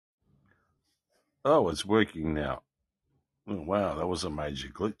Oh, it's working now. Oh, wow, that was a major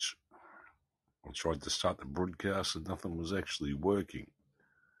glitch. I tried to start the broadcast and nothing was actually working.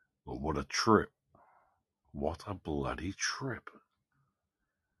 Well, what a trip. What a bloody trip.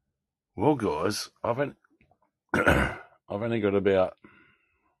 Well, guys, I've only got about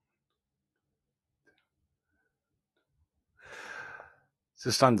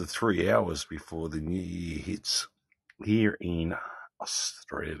just under 3 hours before the new year hits here in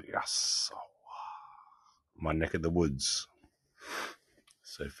Australia. So, my neck of the woods.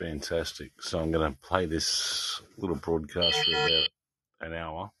 So fantastic. So I'm going to play this little broadcast for about an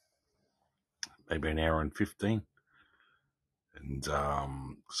hour, maybe an hour and 15. And so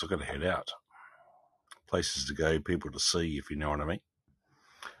I've got to head out. Places to go, people to see, if you know what I mean.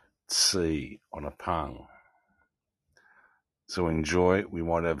 See on a pung. So enjoy. We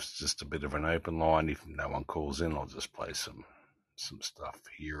might have just a bit of an open line. If no one calls in, I'll just play some stuff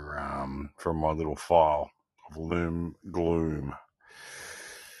here from my little file of Loom Gloom.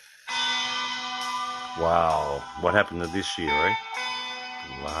 Wow, what happened to this year, eh?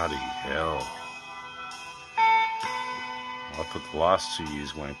 Bloody hell. I thought the last 2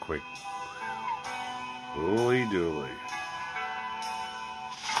 years went quick. Holy dooly.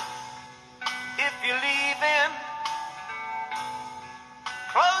 If you're leaving,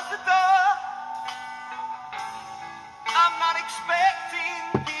 close the door. I'm not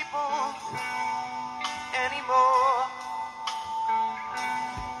expecting people anymore.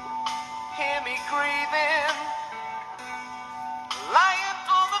 Hear me grieving, lying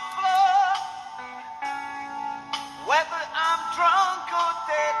on the floor. Whether I'm drunk or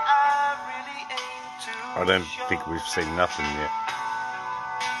dead, I really ain't too I don't sure. think we've seen nothing yet.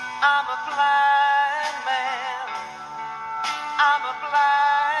 I'm a blind man. I'm a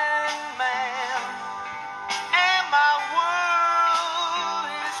blind man. And my world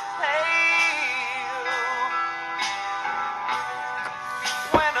is pale.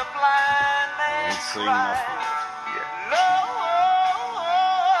 When a blind man Ain't seen cries, nothing yet. Lord,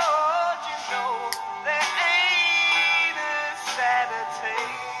 you know there ain't a sadder tale.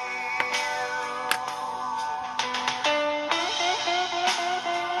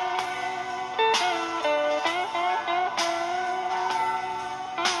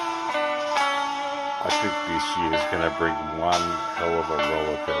 I think this year is going to bring one hell of a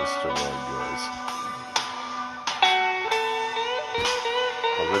roller coaster ride, guys.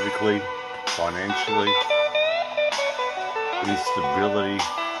 Politically, financially, instability.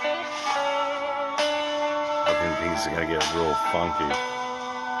 I think things are going to get real funky 2023.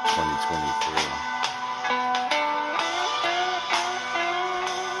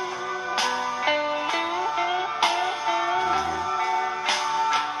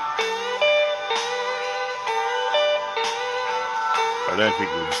 I don't think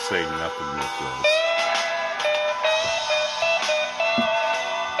we've seen nothing yet, guys.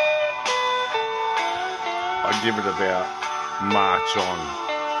 I'd give it about March on.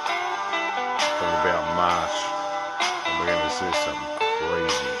 From about March, and we're going to see some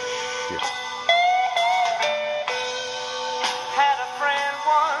crazy shit. Had a friend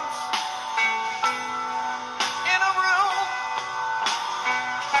once in a room,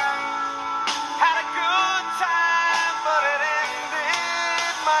 had a good time, but it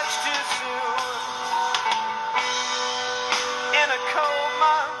ended much too soon. In a cold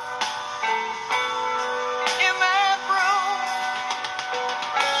month, in that room,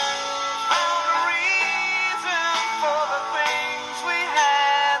 found a reason for the things we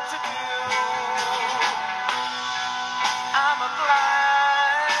had to do. I'm a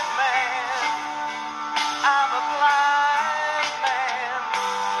blind man. I'm a blind man.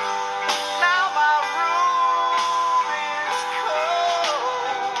 Now my room is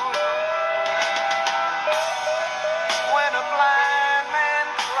cold. When a blind man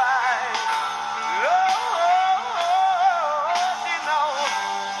cries, Lord, you know,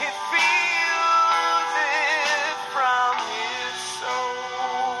 he feels it from his soul.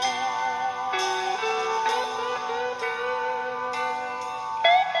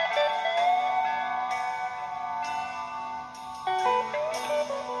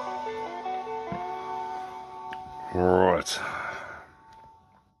 Right.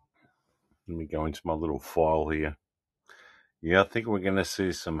 Let me go into my little file here. Yeah, I think we're going to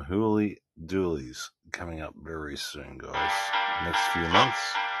see some hooly doolies coming up very soon, guys. Next few months.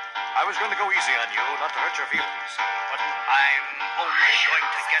 I was going to go easy on you, not to hurt your feelings, but I'm only going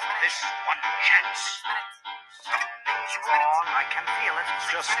to get this one chance. Something's wrong. I can feel it. It's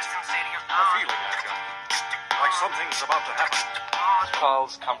just a feeling I've got. Like something's about to happen.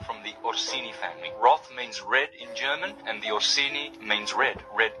 Rothschilds come from the Orsini family. Roth means red in German, and the Orsini means red.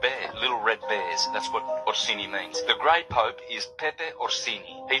 Red bear, little red bears. That's what Orsini means. The Grey Pope is Pepe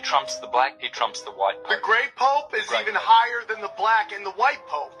Orsini. He trumps the black, he trumps the white The Pope. Grey Pope is Grey even Pope. higher than the Black and the White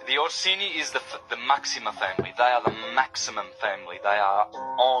Pope. The Orsini is the Maxima family. They are the maximum family. They are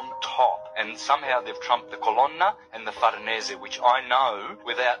on top. And somehow they've trumped the Colonna and the Farnese, which I know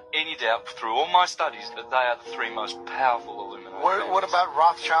without any doubt through all my studies that they are the three most powerful Illuminati families. What about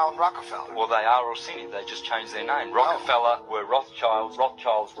Rothschild and Rockefeller? Well, they are Orsini. They just changed their name. Rockefeller were Rothschilds.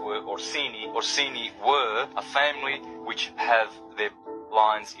 Rothschilds were Orsini. Orsini were a family which have their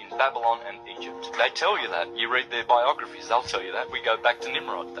lines in Babylon and Egypt. They tell you that. You read their biographies, they'll tell you that. We go back to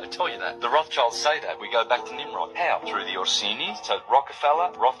Nimrod. They tell you that. The Rothschilds say that. We go back to Nimrod. How? Through the Orsini. So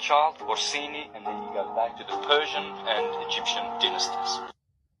Rockefeller, Rothschild, Orsini, and then you go back to the Persian and Egyptian dynasties.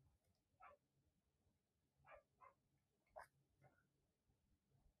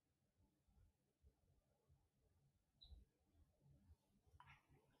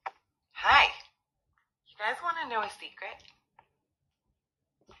 Hi. You guys want to know a secret?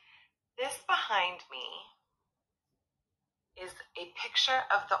 This behind me is a picture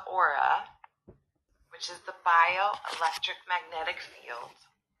of the aura, which is the bioelectric magnetic field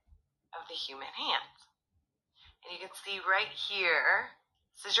of the human hand. And you can see right here,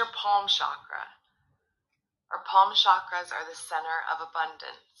 this is your palm chakra. Our palm chakras are the center of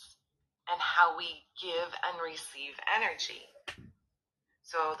abundance and how we give and receive energy.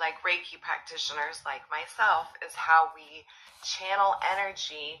 So like Reiki practitioners like myself is how we channel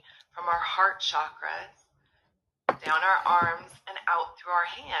energy from our heart chakras down our arms and out through our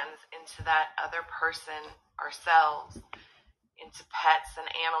hands into that other person, ourselves, into pets and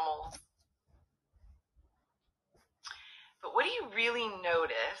animals. But what do you really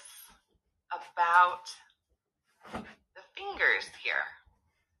notice about the fingers here?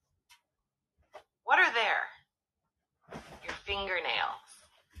 What are there? Your fingernails.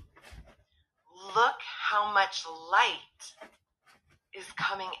 Look how much light is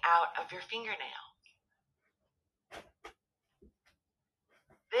coming out of your fingernail.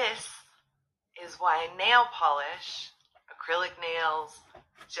 This is why nail polish, acrylic nails,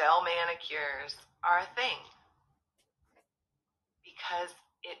 gel manicures are a thing. Because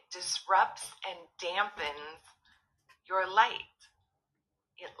it disrupts and dampens your light.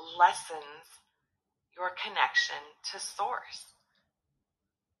 It lessens your connection to source,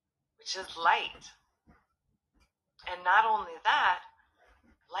 which is light. And not only that,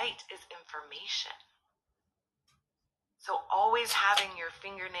 light is information. So always having your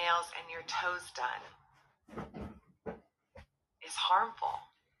fingernails and your toes done is harmful.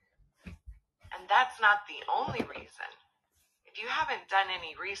 And that's not the only reason. If you haven't done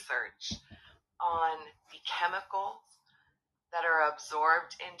any research on the chemicals that are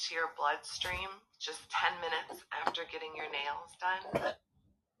absorbed into your bloodstream just 10 minutes after getting your nails done,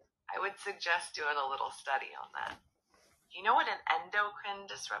 I would suggest doing a little study on that. You know what an endocrine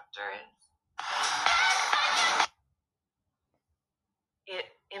disruptor is? It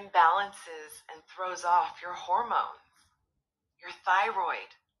imbalances and throws off your hormones, your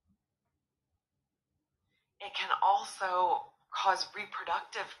thyroid. It can also cause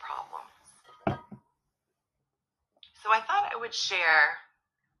reproductive problems. So I thought I would share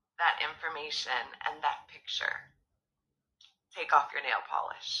that information and that picture. Take off your nail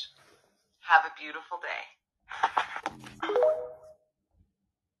polish. Have a beautiful day.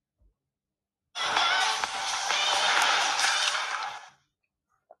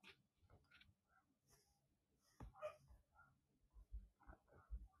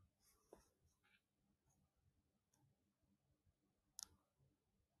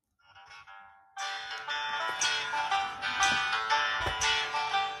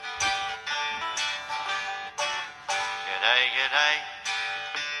 G'day, g'day,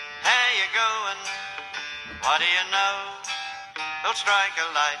 how you going? What do you know? They'll strike a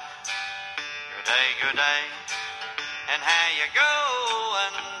light. G'day, g'day, and how you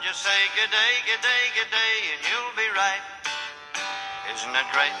going? Just say g'day, g'day, g'day, and you'll be right. Isn't it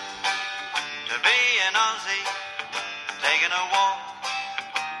great to be an Aussie, taking a walk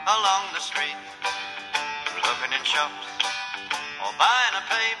along the street, looking in shops or buying a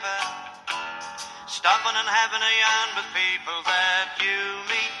paper, stopping and having a yarn with people that you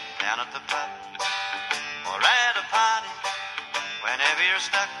meet down at the pub or at a party. Whenever you're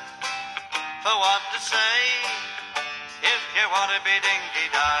stuck for what to say, if you want to be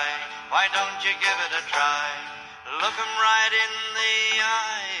dinky-die, why don't you give it a try? Look 'em right in the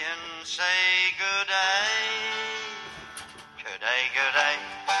eye and say good day. Good day, good day.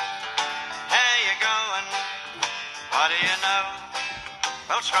 How you going? What do you know?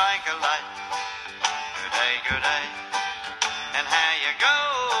 don't strike a light. Good day, good day. And how you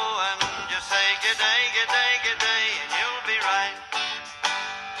going? Just say good day, good day, good day, and you'll be right.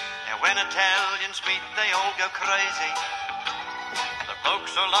 Now when Italians meet, they all go crazy. The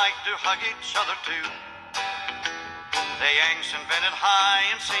blokes all like to hug each other too. The Yanks invented hi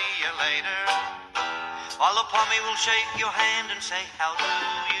and see you later, while the Pommy will shake your hand and say, how do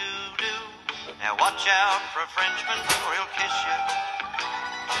you do? Now watch out for a Frenchman or he'll kiss you.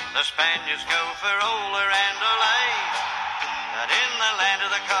 The Spaniards go for Ola and Olay, but in the land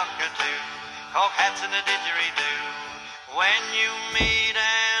of the cockatoo, cock hats and a didgeridoo. When you meet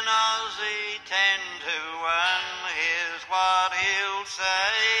an Aussie 10-1, here's what he'll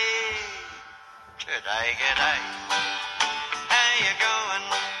say. G'day, g'day. How you going?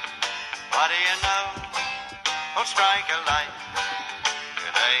 What do you know? We'll strike a light.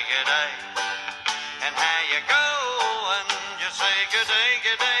 G'day, g'day. And how you going? Just say g'day,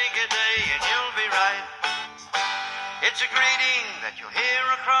 g'day, g'day, and you'll be right. It's a greeting that you'll hear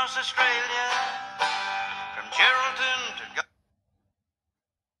across Australia, from Geraldton to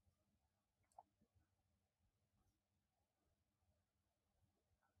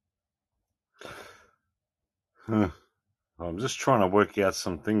I'm just trying to work out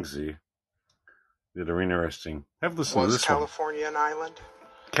some things here that are interesting. Have a listen to Was this California an island?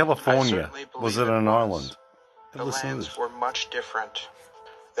 one. California. certainly believe Was it it an was. island? Have The a listen to lands this. were much different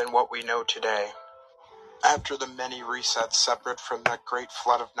than what we know today. After the many resets separate from that great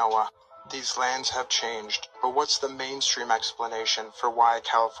flood of Noah, these lands have changed. But what's the mainstream explanation for why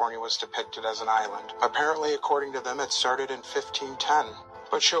California was depicted as an island? Apparently, according to them, it started in 1510.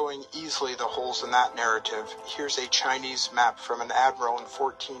 But showing easily the holes in that narrative, here's a Chinese map from an admiral in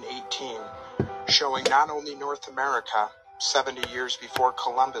 1418, showing not only North America, 70 years before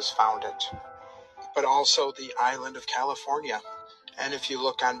Columbus found it, but also the island of California. And if you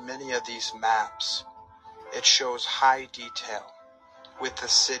look on many of these maps, it shows high detail with the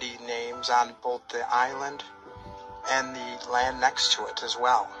city names on both the island and the land next to it as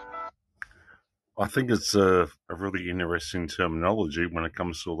well. I think it's a really interesting terminology when it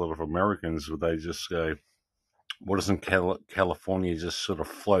comes to a lot of Americans, where they just go, "What doesn't California just sort of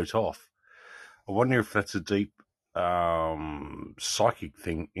float off?" I wonder if that's a deep psychic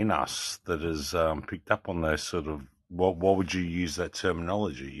thing in us that has picked up on those sort of. Why would you use that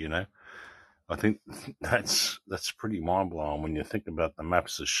terminology? You know, I think that's pretty mind blowing when you think about the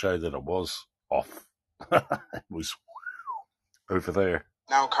maps that show that it was off. It was over there.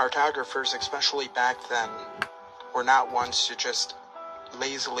 Now, cartographers, especially back then, were not ones to just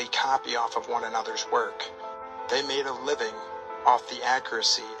lazily copy off of one another's work. They made a living off the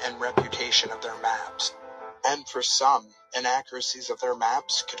accuracy and reputation of their maps. And for some, inaccuracies of their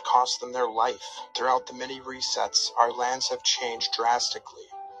maps could cost them their life. Throughout the many resets, our lands have changed drastically.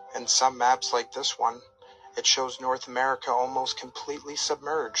 In some maps like this one, it shows North America almost completely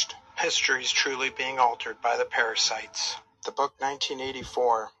submerged. History is truly being altered by the parasites. The book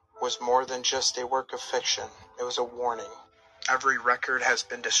 1984 was more than just a work of fiction. It was a warning. Every record has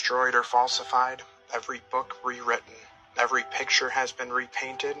been destroyed or falsified, every book rewritten, every picture has been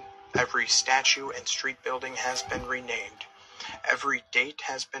repainted, every statue and street building has been renamed, every date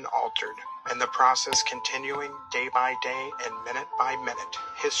has been altered, and the process continuing day by day and minute by minute.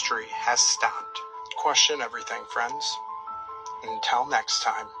 History has stopped. Question everything, friends. Until next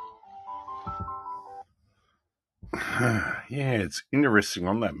time. Yeah, it's interesting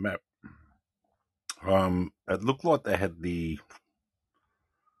on that map. It looked like they had the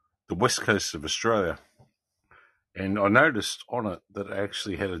west coast of Australia, and I noticed on it that it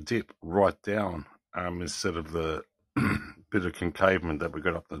actually had a dip right down instead of the bit of concavement that we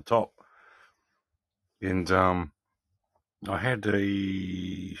got up the top. And I had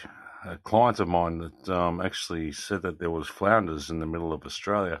a client of mine that actually said that there was flounders in the middle of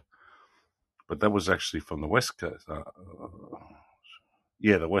Australia, but that was actually from the west coast.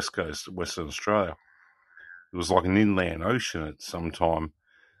 The west coast, Western Australia. It was like an inland ocean at some time.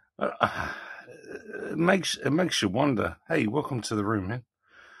 It makes you wonder. Hey, welcome to the room, man.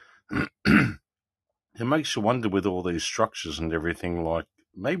 It makes you wonder with all these structures and everything, like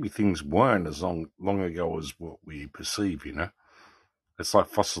maybe things weren't as long ago as what we perceive, you know. It's like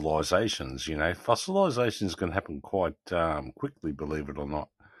fossilizations, you know. Fossilizations can happen quite quickly, believe it or not.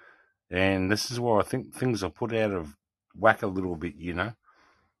 And this is where I think things are put out of whack a little bit, you know.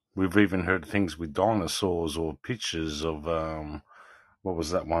 We've even heard things with dinosaurs or pictures of, what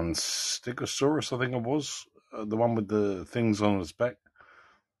was that one? Stegosaurus, I think it was. The one with the things on its back.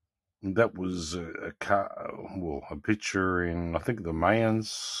 That was a picture in, I think, the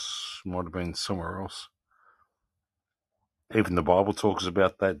Mayans. Might have been somewhere else. Even the Bible talks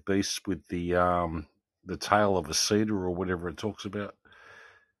about that beast with the tail of a cedar or whatever it talks about.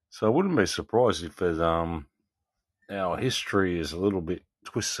 So I wouldn't be surprised if our history is a little bit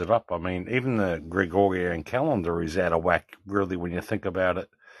twisted up. I mean, even the Gregorian calendar is out of whack, really, when you think about it.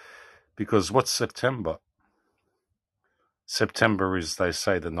 Because what's September? September is, they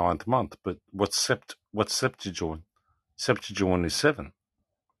say, the 9th month. But what's Septuagint? Septuagint is 7.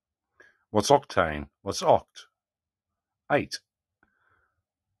 What's octane? What's oct? 8.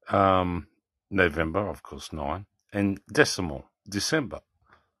 November, of course, 9. And decimal, December,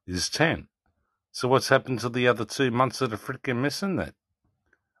 is 10. So what's happened to the other 2 months that are freaking missing that?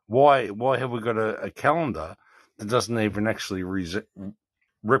 Why have we got a calendar that doesn't even actually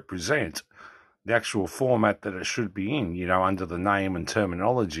represent the actual format that it should be in, under the name and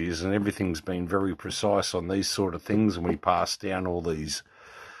terminologies, and everything's been very precise on these sort of things, and we pass down all these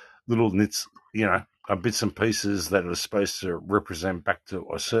little nits, bits and pieces that are supposed to represent back to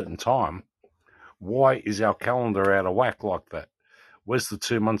a certain time. Why is our calendar out of whack like that? Where's the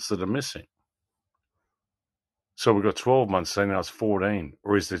 2 months that are missing? So we've got 12 months, so now it's 14.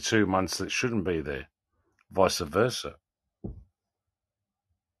 Or is there 2 months that shouldn't be there? Vice versa.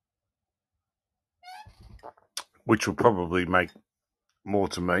 Which will probably make more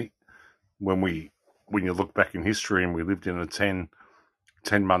to me when you look back in history and we lived in a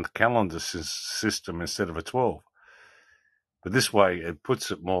 10-month calendar system instead of a 12. But this way it puts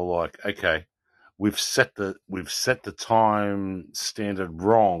it more like, okay, we've set the time standard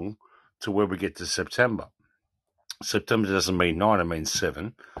wrong to where we get to September. September doesn't mean 9, it means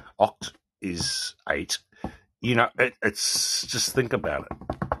 7. Oct is 8. It's just think about it.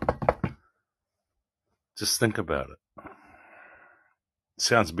 Just think about it. It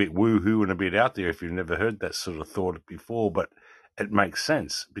sounds a bit woo-hoo and a bit out there if you've never heard that sort of thought before, but it makes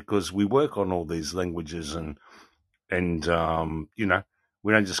sense because we work on all these languages and we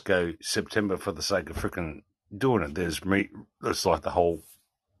don't just go September for the sake of freaking doing it. It's like the whole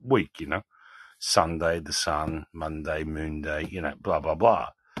week, Sunday, the sun, Monday, moon day, blah, blah, blah.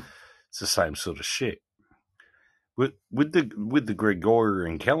 It's the same sort of shit. With the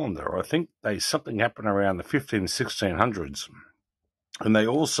Gregorian calendar, I think something happened around the 1600s. And they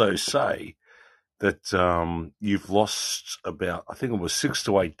also say that you've lost about, I think it was 6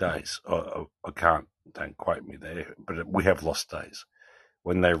 to 8 days. Don't quote me there, but we have lost days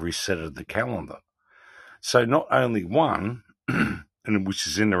when they resetted the calendar. So not only one, and which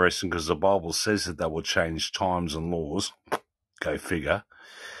is interesting because the Bible says that they will change times and laws. Go figure.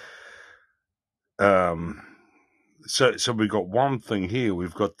 So we've got one thing here.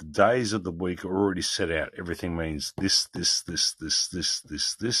 We've got the days of the week are already set out. Everything means this.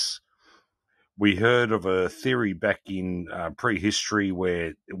 We heard of a theory back in prehistory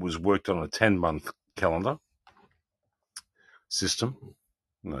where it was worked on a 10-month calendar system,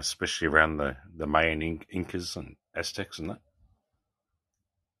 especially around the Mayan Incas and Aztecs and that.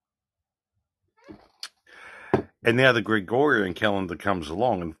 And now the Gregorian calendar comes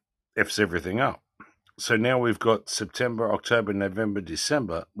along and F's everything up. So now we've got September, October, November,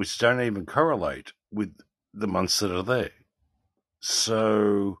 December, which don't even correlate with the months that are there.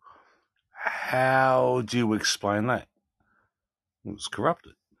 So how do you explain that? Well, it's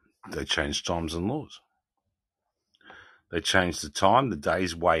corrupted. They changed times and laws. They changed the time, the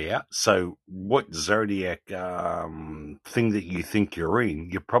day's way out. So what zodiac thing that you think you're in,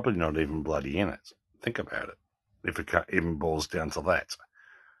 you're probably not even bloody in it. Think about it. If it even boils down to that.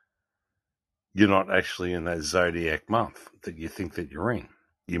 You're not actually in that zodiac month that you think that you're in.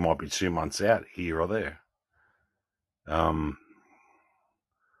 You might be 2 months out here or there. I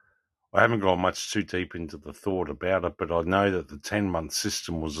haven't gone much too deep into the thought about it, but I know that the 10-month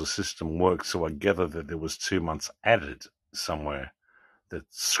system was a system work, so I gather that there was 2 months added somewhere that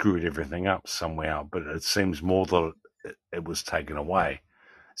screwed everything up somehow, but it seems more that it was taken away.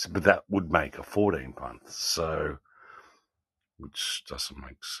 But that would make a 14-month, so which doesn't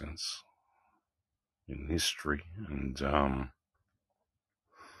make sense in history. And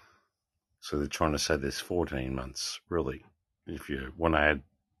so they're trying to say there's 14 months, really. If you want to add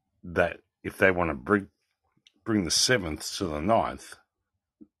that, if they want to bring the 7th to the 9th.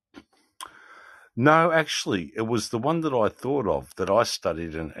 No, actually, it was the one that I thought of, that I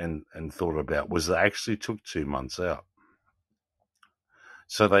studied and thought about, was they actually took 2 months out.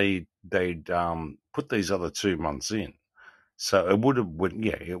 So they'd put these other 2 months in. So it would have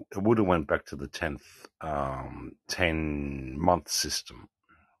went back to the 10-month system,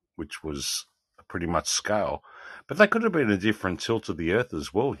 which was pretty much scale. But they could have been a different tilt of the earth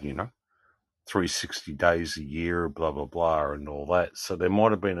as well, 360 days a year, blah, blah, blah, and all that. So there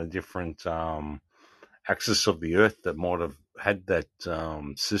might have been a different axis of the earth that might have had that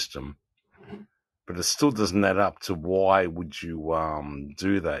system, but it still doesn't add up to why would you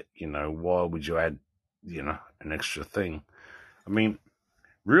do that? Why would you add, an extra thing? I mean,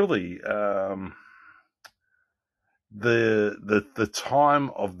 really, the time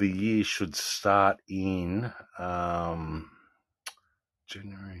of the year should start in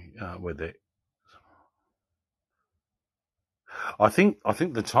January. I think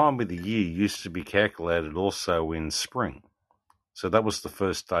the time of the year used to be calculated also in spring. So that was the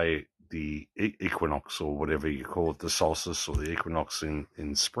first day, the equinox, or whatever you call it, the solstice or the equinox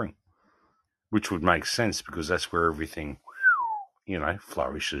in spring, which would make sense because that's where everything,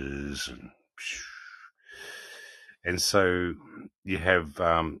 flourishes and so you have,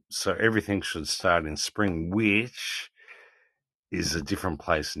 so everything should start in spring, which is a different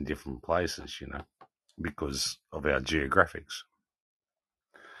place in different places, because of our geographics.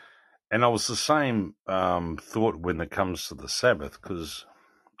 And I was the same thought when it comes to the Sabbath, because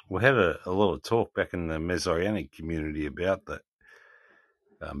we had a lot of talk back in the Messianic community about that,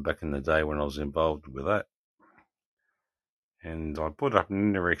 back in the day when I was involved with that. And I put up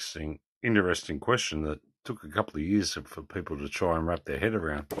an interesting question that took a couple of years for people to try and wrap their head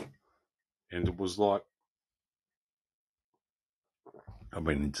around. And it was like, I've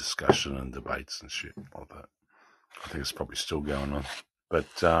been in discussion and debates and shit like that. I think it's probably still going on. But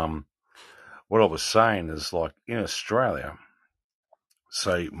what I was saying is, like, in Australia,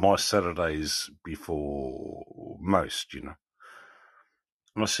 say my Saturdays before most, And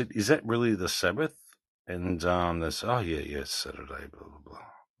I said, is that really the Sabbath? And they said, oh, yeah, it's Saturday, blah, blah, blah.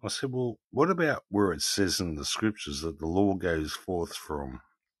 I said, well, what about where it says in the scriptures that the law goes forth from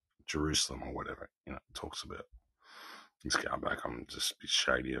Jerusalem or whatever, it talks about. He's going back, I'm just a bit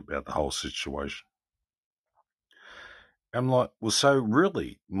shady about the whole situation. I'm like, well, so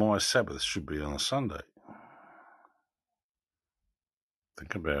really, my Sabbath should be on a Sunday.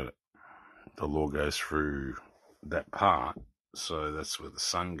 Think about it. The law goes through that part, so that's where the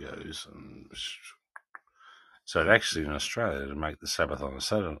sun goes. And so it actually, in Australia, to make the Sabbath on a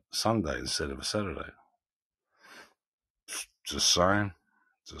Sunday instead of a Saturday. Just saying.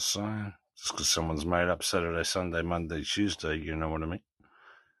 Just because someone's made up Saturday, Sunday, Monday, Tuesday, you know what I mean?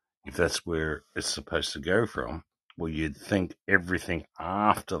 If that's where it's supposed to go from, well, you'd think everything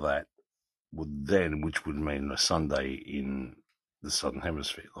after that would then, which would mean a Sunday in the Southern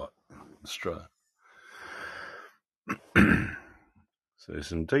Hemisphere, like Australia. So there's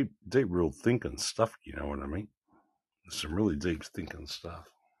some deep, real thinking stuff, you know what I mean? There's some really deep thinking stuff.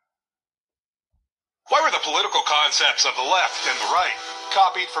 Why were the political concepts of the left and the right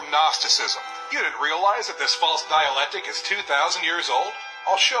copied from Gnosticism? You didn't realize that this false dialectic is 2,000 years old?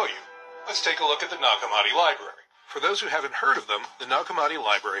 I'll show you. Let's take a look at the Nag Hammadi Library. For those who haven't heard of them, the Nag Hammadi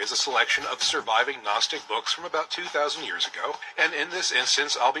Library is a selection of surviving Gnostic books from about 2,000 years ago, and in this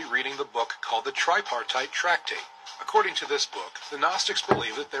instance I'll be reading the book called the Tripartite Tractate. According to this book, the Gnostics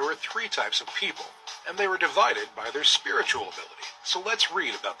believed that there were 3 types of people, and they were divided by their spiritual ability. So let's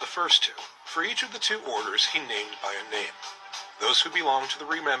read about the first 2. For each of the 2 orders he named by a name. Those who belong to the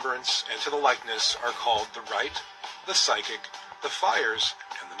remembrance and to the likeness are called the right, the psychic, the fires,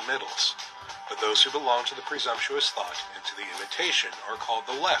 and the middles. But those who belong to the presumptuous thought and to the imitation are called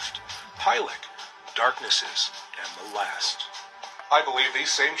the left, Hylic, darknesses, and the last. I believe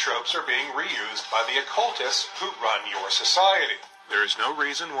these same tropes are being reused by the occultists who run your society. There is no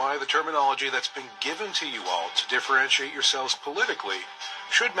reason why the terminology that's been given to you all to differentiate yourselves politically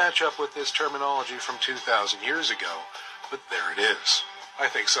should match up with this terminology from 2,000 years ago, but there it is. I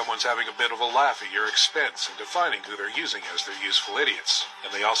think someone's having a bit of a laugh at your expense in defining who they're using as their useful idiots,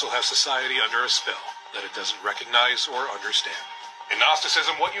 and they also have society under a spell that it doesn't recognize or understand. In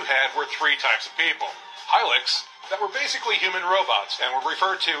Gnosticism, what you had were 3 types of people. Hylics, that were basically human robots and were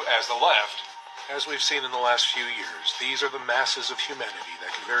referred to as the left. As we've seen in the last few years, these are the masses of humanity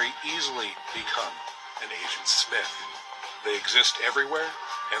that can very easily become an Agent Smith. They exist everywhere,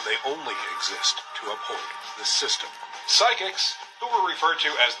 and they only exist to uphold the system. Psychics, who were referred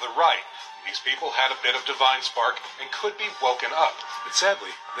to as the right. These people had a bit of divine spark and could be woken up. But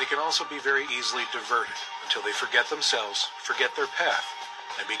sadly, they can also be very easily diverted until they forget themselves, forget their path,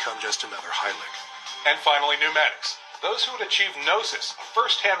 and become just another Hylic. And finally, Pneumatics. Those who had achieved gnosis, a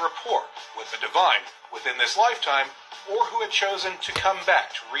first-hand rapport with the divine within this lifetime, or who had chosen to come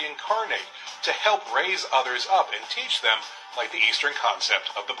back to reincarnate to help raise others up and teach them, like the Eastern concept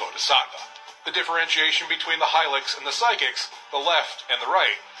of the Bodhisattva. The differentiation between the Hylics and the Psychics, the left and the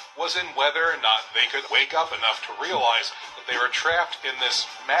right, was in whether or not they could wake up enough to realize that they were trapped in this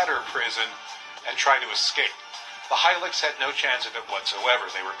matter prison and try to escape. The Heilicks had no chance of it whatsoever.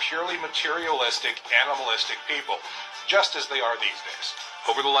 They were purely materialistic, animalistic people, just as they are these days.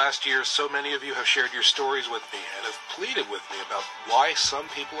 Over the last year, so many of you have shared your stories with me and have pleaded with me about why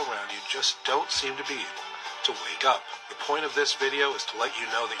some people around you just don't seem to be able to wake up. The point of this video is to let you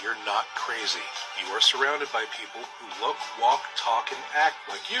know that you're not crazy. You are surrounded by people who look, walk, talk, and act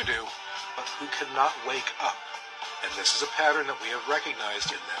like you do, but who cannot wake up. And this is a pattern that we have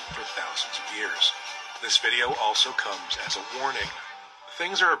recognized in them for thousands of years. This video also comes as a warning.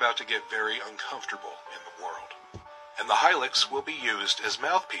 Things are about to get very uncomfortable in the world. And the Heilicks will be used as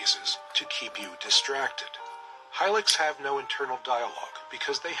mouthpieces to keep you distracted. Heilicks have no internal dialogue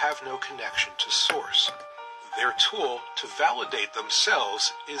because they have no connection to source. Their tool to validate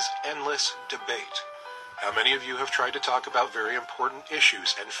themselves is endless debate. How many of you have tried to talk about very important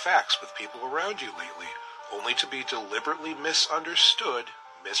issues and facts with people around you lately, only to be deliberately misunderstood,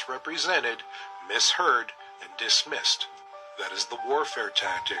 misrepresented, misheard, and dismissed? That is the warfare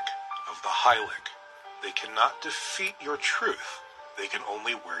tactic of the Heilig. They cannot defeat your truth. They can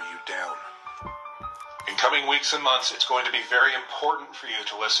only wear you down. In coming weeks and months, it's going to be very important for you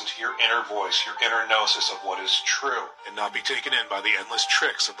to listen to your inner voice, your inner gnosis of what is true, and not be taken in by the endless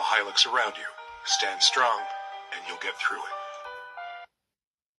tricks of the Heilicks around you. Stand strong, and you'll get through it.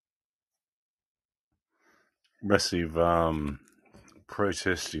 Massive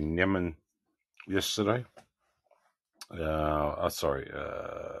protest in Yemen yesterday.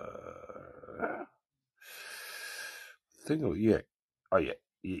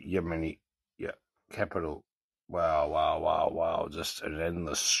 Yemeni, capital. Wow, just an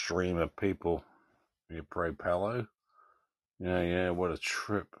endless stream of people. Yeah, pray Palo. Yeah, what a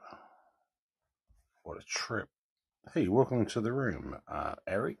trip. Hey, welcome to the room,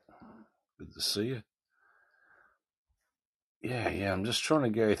 Eric. Good to see you. Yeah, I'm just trying to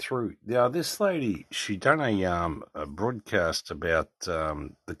go through. Now, this lady, she done a broadcast about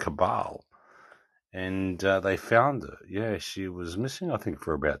the Cabal, and they found her. Yeah, she was missing, I think,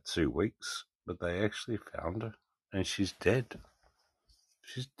 for about 2 weeks, but they actually found her, and she's dead.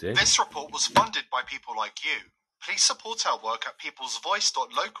 This report was funded by people like you. Please support our work at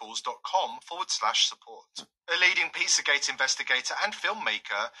peoplesvoice.locals.com/support. A leading Pizzagate investigator and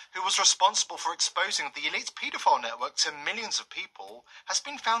filmmaker who was responsible for exposing the elite paedophile network to millions of people has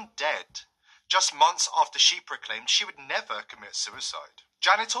been found dead, just months after she proclaimed she would never commit suicide.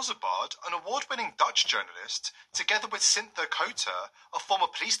 Janet Ozebard, an award-winning Dutch journalist, together with Cynthia Kota, a former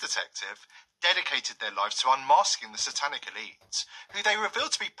police detective, dedicated their lives to unmasking the satanic elite, who they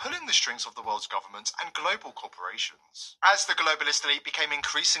revealed to be pulling the strings of the world's governments and global corporations. As the globalist elite became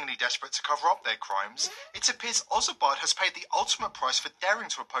increasingly desperate to cover up their crimes, it appears Ozebard has paid the ultimate price for daring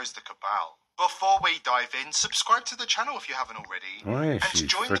to oppose the Cabal. Before we dive in, subscribe to the channel if you haven't already, and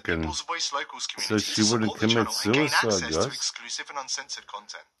join the People's Voice Locals community to support the channel and gain access to exclusive and uncensored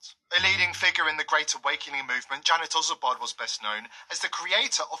content. A leading figure in the Great Awakening movement, Janet Ozebard was best known as the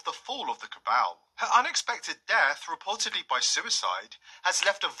creator of the fall of the Cabal. Her unexpected death, reportedly by suicide, has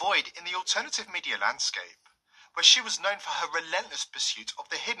left a void in the alternative media landscape, where she was known for her relentless pursuit of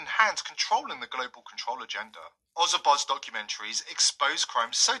the hidden hand controlling the global control agenda. Ozebard's documentaries expose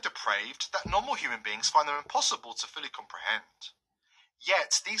crimes so depraved that normal human beings find them impossible to fully comprehend.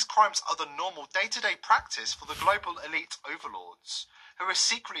 Yet, these crimes are the normal day-to-day practice for the global elite overlords, who are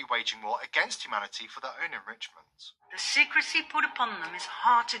secretly waging war against humanity for their own enrichment. The secrecy put upon them is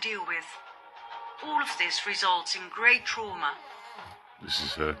hard to deal with. All of this results in great trauma. This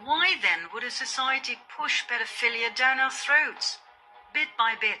is her. Why then would a society push pedophilia down our throats? Bit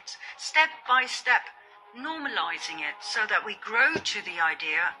by bit, step by step, normalizing it so that we grow to the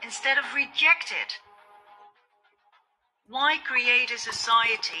idea instead of reject it. Why create a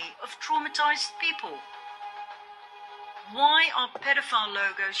society of traumatized people? Why are pedophile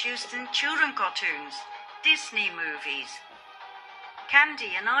logos used in children cartoons, Disney movies,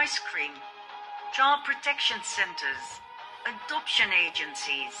 candy and ice cream, child protection centers, adoption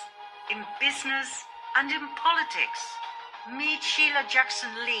agencies, in business and in politics? Meet Sheila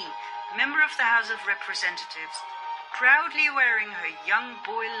Jackson Lee, member of the House of Representatives, proudly wearing her young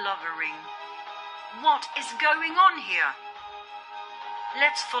boy lover ring. What is going on here?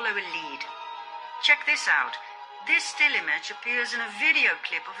 Let's follow a lead. Check this out. This still image appears in a video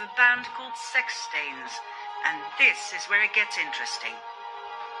clip of a band called Sex Stains, and this is where it gets interesting.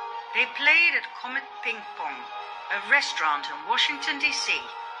 They played at Comet Ping Pong, a restaurant in Washington, D.C.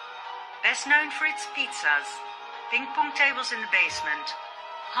 Best known for its pizzas, ping pong tables in the basement,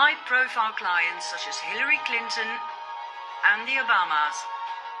 high-profile clients such as Hillary Clinton and the Obamas,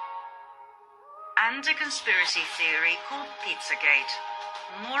 and a conspiracy theory called Pizzagate.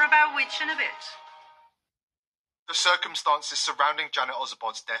 More about which in a bit. The circumstances surrounding Janet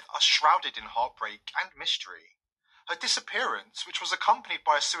Osabod's death are shrouded in heartbreak and mystery. Her disappearance, which was accompanied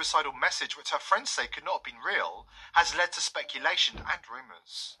by a suicidal message which her friends say could not have been real, has led to speculation and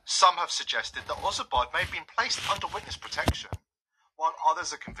rumours. Some have suggested that Osabod may have been placed under witness protection, while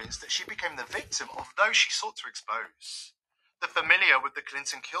others are convinced that she became the victim of those she sought to expose. The familiar with the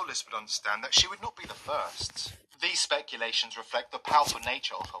Clinton kill list would understand that she would not be the first. These speculations reflect the powerful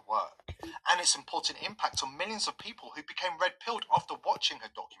nature of her work, and its important impact on millions of people who became red-pilled after watching her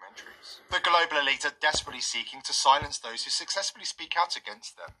documentaries. The global elite are desperately seeking to silence those who successfully speak out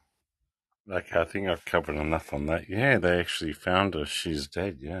against them. Okay, I think I've covered enough on that. Yeah, they actually found her. She's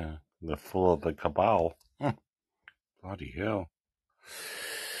dead, yeah. They're full of the cabal. Bloody hell.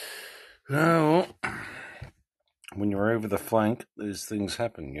 Well, when you're over the flank, these things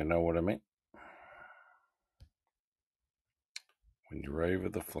happen, you know what I mean? When you're over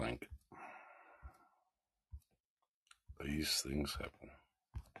the flank, these things happen.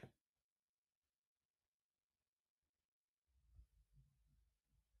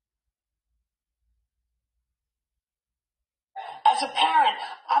 As a parent,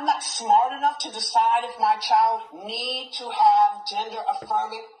 I'm not smart enough to decide if my child needs to have gender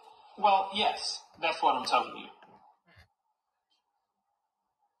affirming. Well, yes, that's what I'm telling you.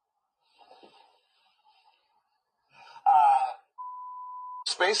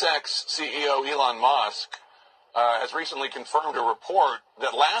 SpaceX CEO Elon Musk has recently confirmed a report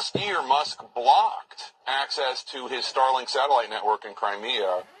that last year Musk blocked access to his Starlink satellite network in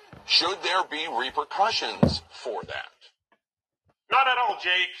Crimea. Should there be repercussions for that? Not at all,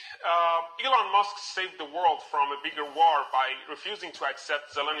 Jake. Elon Musk saved the world from a bigger war by refusing to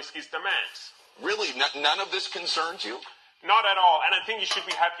accept Zelensky's demands. Really? None of this concerns you? Not at all, and I think you should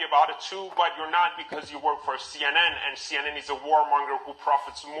be happy about it too, but you're not because you work for CNN, and CNN is a warmonger who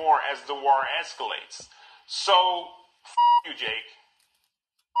profits more as the war escalates. So, you, Jake.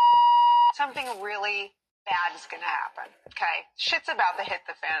 Something really bad is going to happen, okay? Shit's about to hit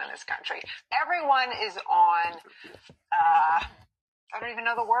the fan in this country. Everyone is on, I don't even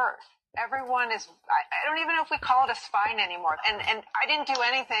know the word. Everyone is, I don't even know if we call it a spine anymore. And I didn't do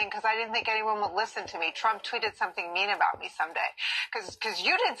anything because I didn't think anyone would listen to me. Trump tweeted something mean about me someday. Because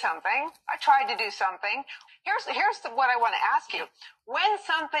you did something. I tried to do something. Here's what I want to ask you. When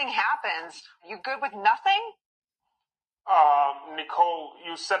something happens, you good with nothing? Nicole,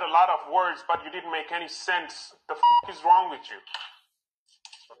 you said a lot of words, but you didn't make any sense. The is wrong with you?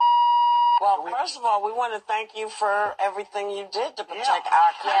 Well, first of all, we want to thank you for everything you did to protect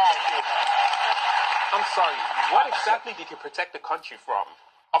our country. I'm sorry, what exactly did you protect the country from?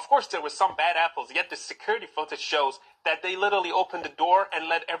 Of course, there were some bad apples, yet the security footage shows that they literally opened the door and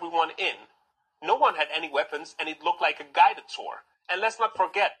let everyone in. No one had any weapons, and it looked like a guided tour. And let's not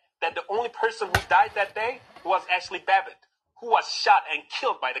forget that the only person who died that day was Ashley Babbitt, who was shot and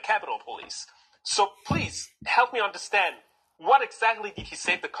killed by the Capitol Police. So please, help me understand, what exactly did he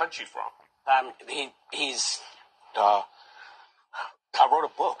save the country from? I wrote a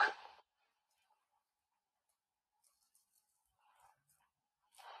book.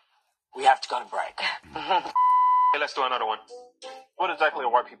 We have to go to break. Hey, let's do another one. What exactly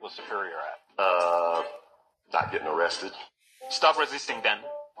are white people superior at? Not getting arrested. Stop resisting then.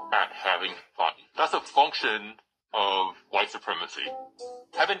 Not having fun. That's a function of white supremacy.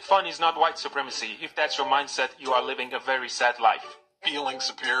 Having fun is not white supremacy. If that's your mindset, you are living a very sad life. Feeling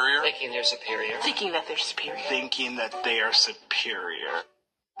superior. Thinking they're superior. Thinking that they're superior. Thinking that they are superior.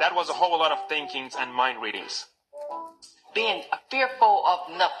 That was a whole lot of thinkings and mind readings. Being fearful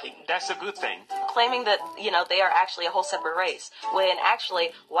of nothing. That's a good thing. Claiming that, they are actually a whole separate race, when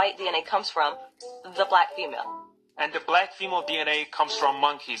actually white DNA comes from the black female. And the black female DNA comes from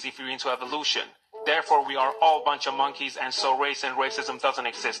monkeys if you're into evolution. Therefore, we are all a bunch of monkeys, and so race and racism doesn't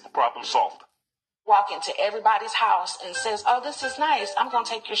exist. Problem solved. Walk into everybody's house and says, oh, this is nice, I'm going to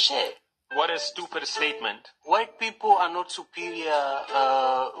take your shit. What a stupid statement. White people are not superior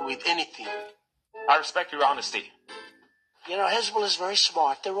with anything. I respect your honesty. Hezbollah is very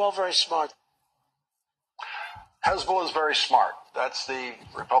smart. They're all very smart. Hezbollah is very smart. That's the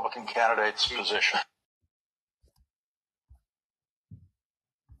Republican candidate's position.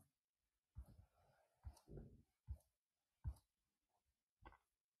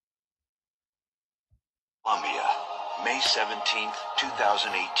 Columbia, May 17th,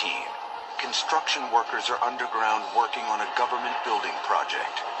 2018. Construction workers are underground working on a government building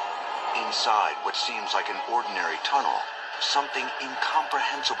project. Inside what seems like an ordinary tunnel, something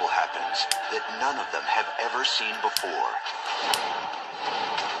incomprehensible happens that none of them have ever seen before.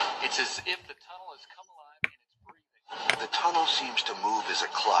 It's as if the tunnel has come alive and it's breathing. The tunnel metal seems to move as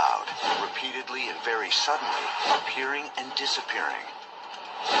a cloud, repeatedly and very suddenly appearing and disappearing.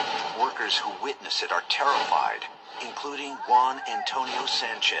 Workers who witness it are terrified, including Juan Antonio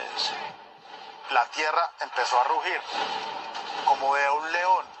Sanchez. La tierra empezó a rugir, como de un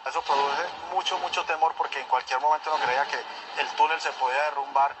león. Eso produce mucho temor porque en cualquier momento uno creía que el túnel se podía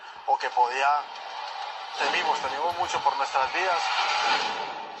derrumbar o que podía... Temimos mucho por nuestras vidas.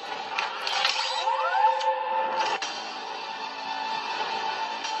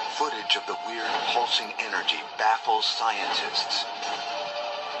 Footage of the weird pulsing energy baffles scientists.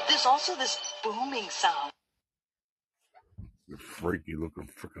 There's also this booming sound. Freaky looking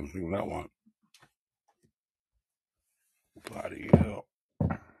freaking thing, that one. Bloody hell.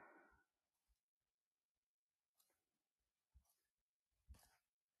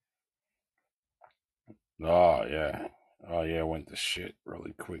 Oh, yeah. Oh, yeah, went to shit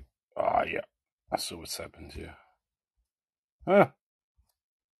really quick. Oh, yeah. I see what's happened here. Huh.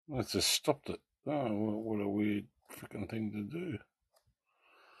 I just stopped it. Oh, what a weird freaking thing to do.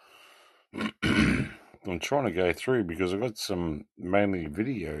 I'm trying to go through because I've got some mainly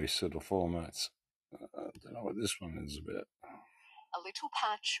video sort of formats. I don't know what this one is about. A little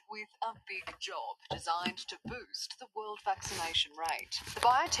patch with a big job designed to boost the world vaccination rate. The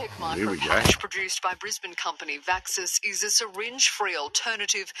biotech micro patch produced by Brisbane company Vaxxus is a syringe-free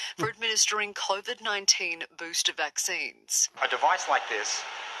alternative for administering COVID-19 booster vaccines. A device like this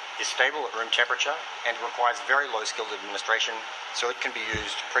is stable at room temperature and requires very low skilled administration, so it can be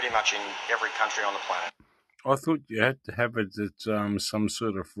used pretty much in every country on the planet. I thought you had to have it at some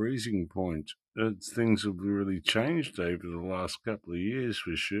sort of freezing point. Things have really changed over the last couple of years,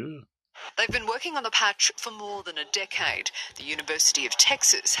 for sure. They've been working on the patch for more than a decade. The University of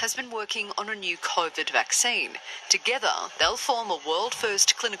Texas has been working on a new COVID vaccine. Together, they'll form a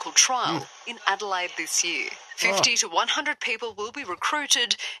world-first clinical trial in Adelaide this year. 50 to 100 people will be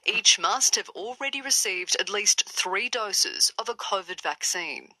recruited. Each must have already received at least 3 doses of a COVID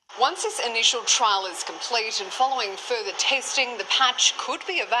vaccine. Once this initial trial is complete and following further testing, the patch could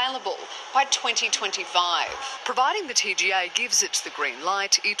be available by 2025. Providing the TGA gives it the green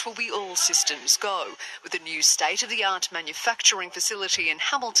light, it will be all systems go, with a new state-of-the-art manufacturing facility in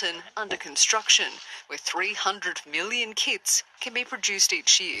Hamilton under construction, where 300 million kits can be produced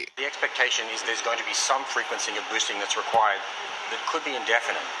each year. The expectation is there's going to be some frequency of boosting that's required that could be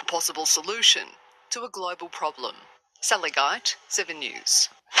indefinite. A possible solution to a global problem. Sally Geit, 7 News.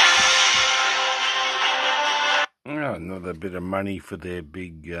 Oh, another bit of money for their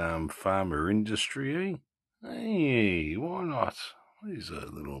big pharma industry, eh? Hey, why not? Here's a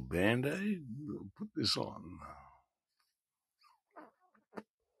little Band-Aid. Put this on.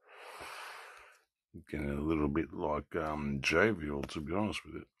 Getting a little bit like jovial, to be honest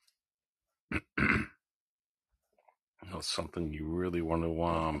with it. Not something you really want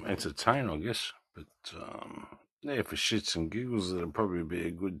to entertain, I guess. But, yeah, for shits and giggles, it'll probably be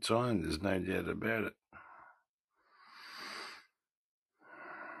a good time. There's no doubt about it.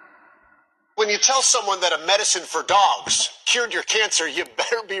 When you tell someone that a medicine for dogs cured your cancer, you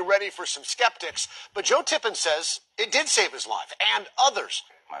better be ready for some skeptics. But Joe Tippin says it did save his life and others.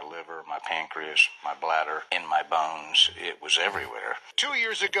 My liver, my pancreas, my bladder, in my bones, it was everywhere. 2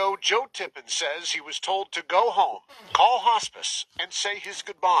 years ago, Joe Tippin says he was told to go home, call hospice, and say his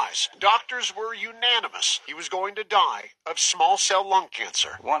goodbyes. Doctors were unanimous. He was going to die of small cell lung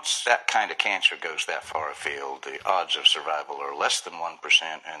cancer. Once that kind of cancer goes that far afield, the odds of survival are less than 1%,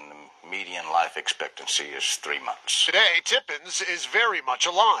 and the median life expectancy is 3 months. Today, Tippins is very much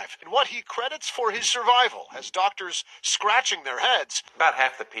alive, and what he credits for his survival has doctors scratching their heads. About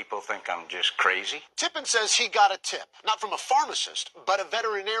half the people think I'm just crazy. Tippin says he got a tip, not from a pharmacist, but a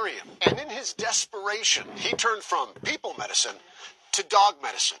veterinarian. And in his desperation, he turned from people medicine to dog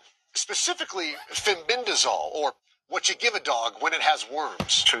medicine, specifically fembendazole, or what you give a dog when it has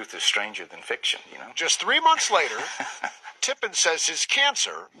worms. Truth is stranger than fiction, you know. Just 3 months later, Tippin says his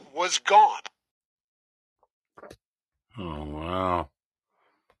cancer was gone. Oh, wow.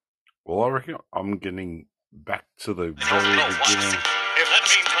 Well, I reckon I'm getting back to the very beginning. If that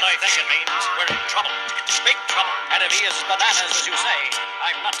means what I think it means, we're in trouble. Big trouble. And if he is bananas, as you say,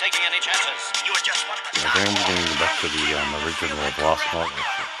 I'm not taking any chances. You are just one of the I think I'm getting back to the original of last night.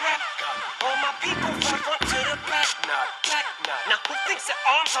 All my people front to the back nut, back nut. Now who thinks their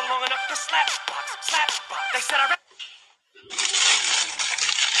arms are long enough to slap box, slap box? They said I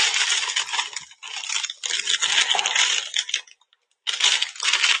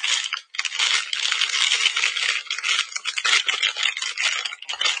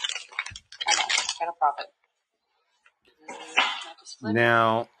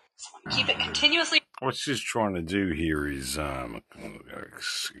Now, keep it continuously. what she's trying to do here is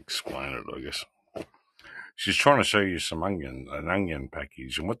explain it, I guess. She's trying to show you an onion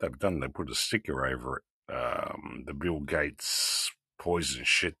package, and what they've done, they put a sticker over it, the Bill Gates poison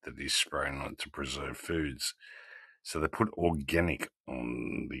shit that he's spraying on to preserve foods. So they put organic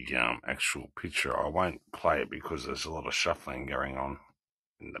on the actual picture. I won't play it because there's a lot of shuffling going on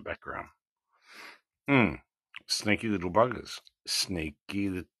in the background. Sneaky little buggers. Sneaky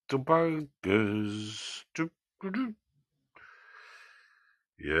little buggers.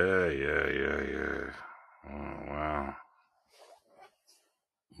 Yeah. Oh, wow.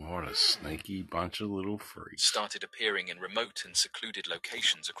 What a sneaky bunch of little freaks. Started appearing in remote and secluded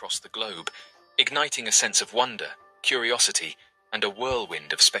locations across the globe, igniting a sense of wonder, curiosity, and a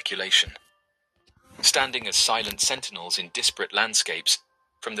whirlwind of speculation. Standing as silent sentinels in disparate landscapes,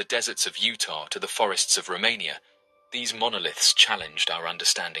 from the deserts of Utah to the forests of Romania, these monoliths challenged our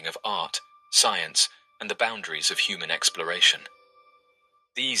understanding of art, science, and the boundaries of human exploration.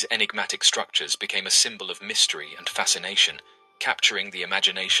 These enigmatic structures became a symbol of mystery and fascination, capturing the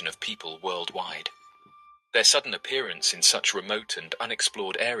imagination of people worldwide. Their sudden appearance in such remote and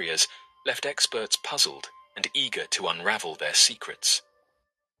unexplored areas left experts puzzled and eager to unravel their secrets.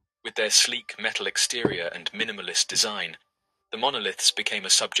 With their sleek metal exterior and minimalist design, the monoliths became a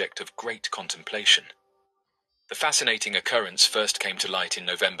subject of great contemplation. The fascinating occurrence first came to light in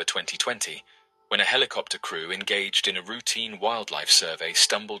November 2020, when a helicopter crew engaged in a routine wildlife survey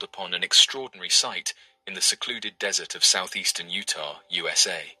stumbled upon an extraordinary sight in the secluded desert of southeastern Utah,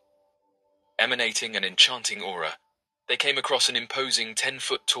 USA. Emanating an enchanting aura, they came across an imposing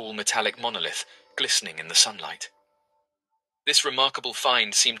 10-foot-tall metallic monolith glistening in the sunlight. This remarkable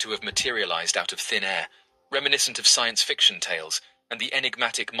find seemed to have materialized out of thin air, reminiscent of science fiction tales and the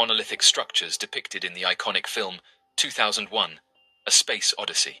enigmatic monolithic structures depicted in the iconic film 2001, A Space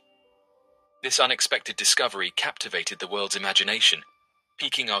Odyssey. This unexpected discovery captivated the world's imagination,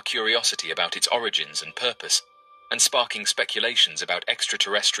 piquing our curiosity about its origins and purpose, and sparking speculations about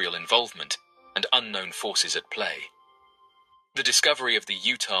extraterrestrial involvement and unknown forces at play. The discovery of the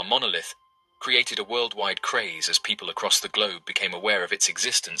Utah monolith created a worldwide craze as people across the globe became aware of its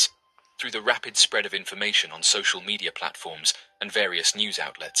existence through the rapid spread of information on social media platforms and various news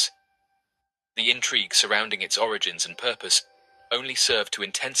outlets. The intrigue surrounding its origins and purpose only served to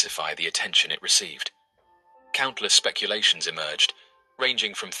intensify the attention it received. Countless speculations emerged,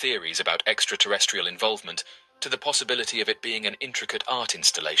 ranging from theories about extraterrestrial involvement to the possibility of it being an intricate art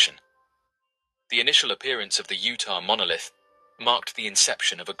installation. The initial appearance of the Utah monolith marked the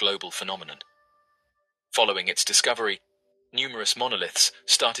inception of a global phenomenon. Following its discovery, numerous monoliths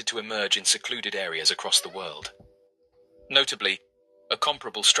started to emerge in secluded areas across the world. Notably, a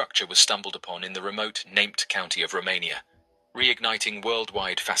comparable structure was stumbled upon in the remote Naimt county of Romania, reigniting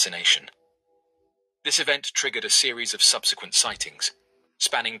worldwide fascination. This event triggered a series of subsequent sightings,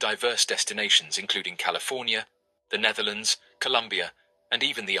 spanning diverse destinations including California, the Netherlands, Colombia, and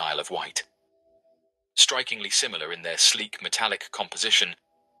even the Isle of Wight. Strikingly similar in their sleek metallic composition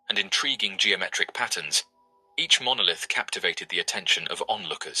and intriguing geometric patterns, each monolith captivated the attention of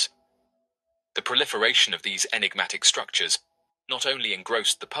onlookers. The proliferation of these enigmatic structures not only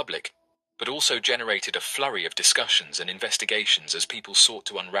engrossed the public, but also generated a flurry of discussions and investigations as people sought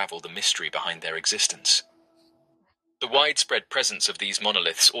to unravel the mystery behind their existence. The widespread presence of these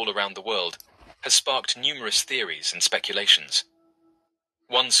monoliths all around the world has sparked numerous theories and speculations.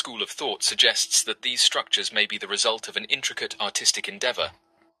 One school of thought suggests that these structures may be the result of an intricate artistic endeavor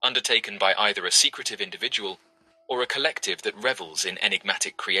undertaken by either a secretive individual or a collective that revels in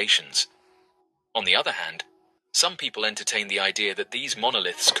enigmatic creations. On the other hand, some people entertain the idea that these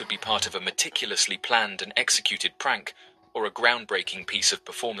monoliths could be part of a meticulously planned and executed prank or a groundbreaking piece of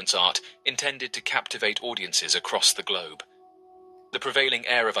performance art intended to captivate audiences across the globe. The prevailing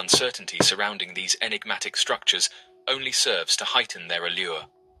air of uncertainty surrounding these enigmatic structures only serves to heighten their allure.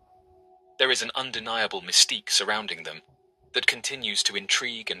 There is an undeniable mystique surrounding them that continues to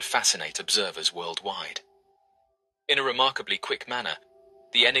intrigue and fascinate observers worldwide. In a remarkably quick manner,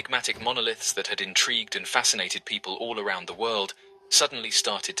 the enigmatic monoliths that had intrigued and fascinated people all around the world suddenly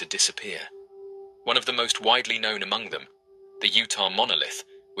started to disappear. One of the most widely known among them, the Utah monolith,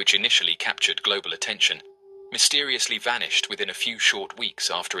 which initially captured global attention, mysteriously vanished within a few short weeks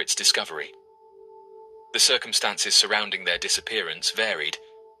after its discovery. The circumstances surrounding their disappearance varied.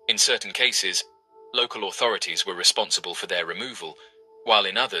 In certain cases, local authorities were responsible for their removal, while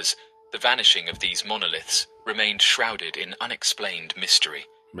in others, the vanishing of these monoliths remained shrouded in unexplained mystery.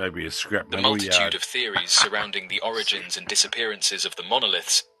 Maybe a scrap The metal multitude yard. of theories surrounding the origins and disappearances of the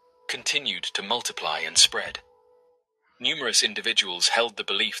monoliths continued to multiply and spread. Numerous individuals held the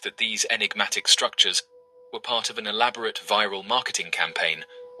belief that these enigmatic structures were part of an elaborate viral marketing campaign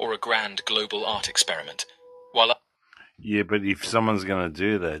or a grand global art experiment, while Yeah, but if someone's going to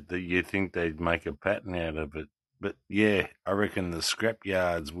do that, you think they'd make a pattern out of it. But yeah, I reckon the scrap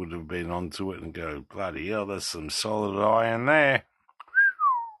yards would have been onto it and go, bloody hell, there's some solid iron there.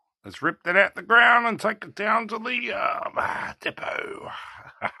 Let's rip that out the ground and take it down to the depot.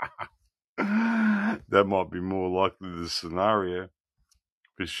 That might be more likely the scenario,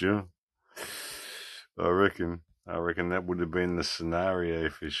 for sure. I reckon that would have been the scenario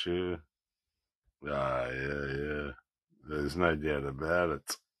for sure. Yeah. There's no doubt about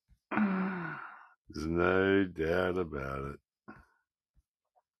it. There's no doubt about it.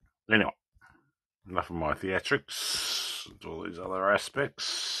 Anyway, enough of my theatrics and all these other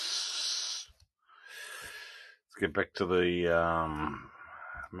aspects. Let's get back to the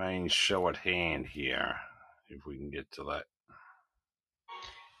main show at hand here, if we can get to that.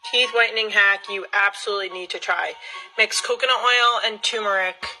 Teeth whitening hack you absolutely need to try. Mix coconut oil and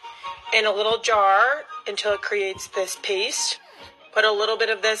turmeric in a little jar until it creates this paste. Put a little bit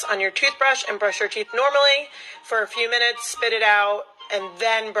of this on your toothbrush and brush your teeth normally for a few minutes, spit it out, and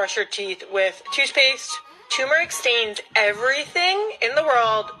then brush your teeth with toothpaste. Turmeric stains everything in the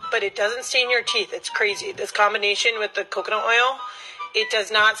world, but it doesn't stain your teeth. It's crazy. This combination with the coconut oil, it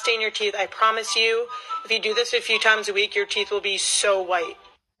does not stain your teeth. I promise you, if you do this a few times a week, your teeth will be so white.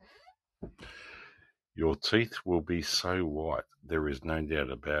 Your teeth will be so white. There is no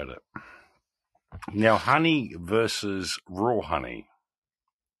doubt about it. Now, honey versus raw honey.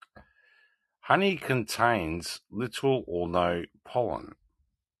 Honey contains little or no pollen.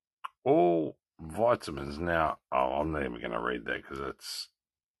 All vitamins. Now, I'm not even going to read that because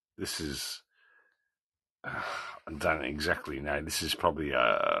I don't exactly know. This is probably no,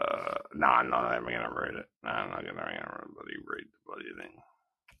 I'm not even going to read it. No, I'm not going to read the bloody thing.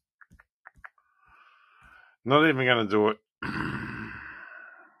 Not even going to do it.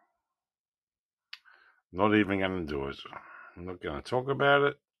 Not even going to do it. I'm not going to talk about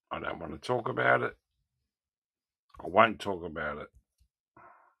it. I don't want to talk about it. I won't talk about it.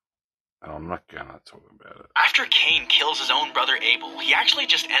 And I'm not going to talk about it. After Cain kills his own brother Abel, he actually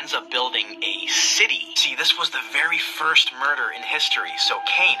just ends up building a city. See, this was the very first murder in history, so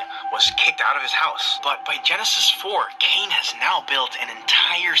Cain was kicked out of his house. But by Genesis 4, Cain has now built an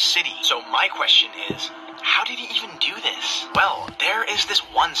entire city. So my question is, how did he even do this? Well, there is this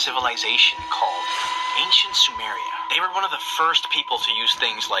one civilization called Ancient Sumeria. They were one of the first people to use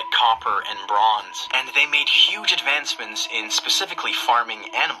things like copper and bronze, and they made huge advancements in specifically farming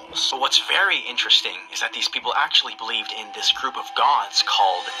animals. But what's very interesting is that these people actually believed in this group of gods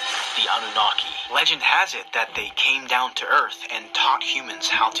called the Anunnaki. Legend has it that they came down to Earth and taught humans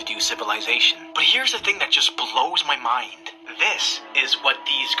how to do civilization. But here's the thing that just blows my mind. This is what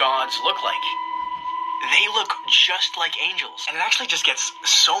these gods look like. They look just like angels, and it actually just gets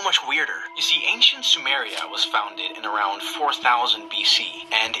so much weirder. You see, ancient Sumeria was founded in around 4000 BC,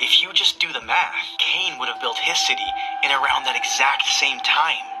 and if you just do the math, Cain would have built his city in around that exact same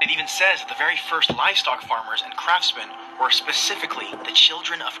time. It even says that the very first livestock farmers and craftsmen were specifically the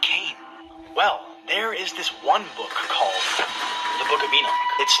children of Cain. Well, there is this one book called the Book of Enoch.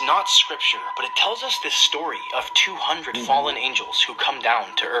 It's not scripture, but it tells us this story of 200 fallen angels who come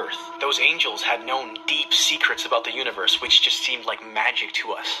down to Earth. Those angels had known deep secrets about the universe, which just seemed like magic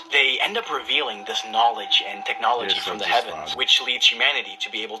to us. They end up revealing this knowledge and technology from the heavens, which leads humanity to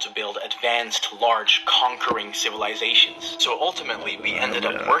be able to build advanced, large, conquering civilizations. So ultimately, we ended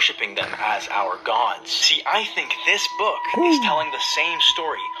up worshipping them as our gods. See, I think this book is telling the same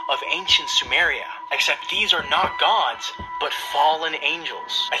story of ancient Sumeria, except these are not gods, but fallen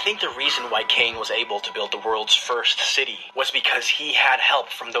angels. I think the reason why Cain was able to build the world's first city was because he had help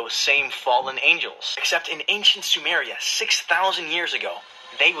from those same fallen angels. Except in ancient Sumeria, 6,000 years ago,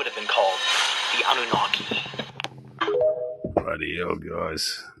 they would have been called the Anunnaki. Bloody hell,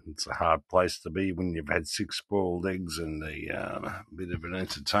 guys. It's a hard place to be when you've had 6 boiled eggs and a bit of an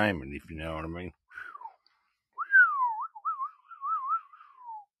entertainment, if you know what I mean.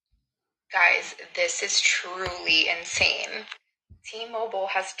 Guys, this is truly insane. T-Mobile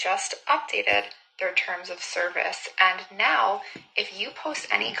has just updated their terms of service, and now, if you post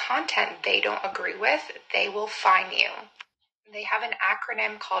any content they don't agree with, they will fine you. They have an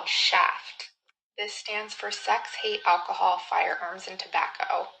acronym called SHAFT. This stands for Sex, Hate, Alcohol, Firearms, and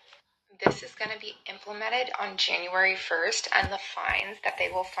Tobacco. This is going to be implemented on January 1st, and the fines that they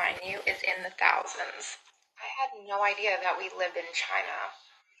will fine you is in the thousands. I had no idea that we lived in China.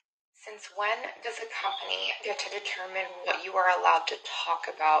 Since when does a company get to determine what you are allowed to talk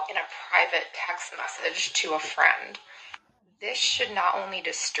about in a private text message to a friend? This should not only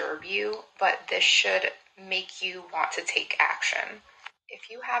disturb you, but this should make you want to take action.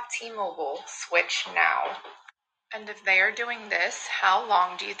 If you have T-Mobile, switch now. And if they are doing this, how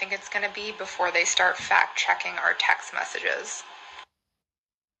long do you think it's going to be before they start fact-checking our text messages?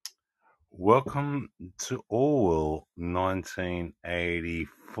 Welcome to Orwell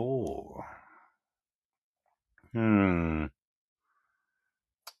 1984.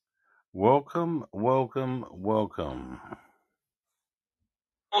 Welcome.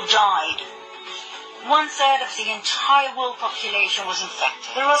 Died. 1/3 of the entire world population was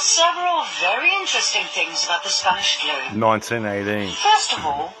infected. There are several very interesting things about the Spanish flu. 1918. First of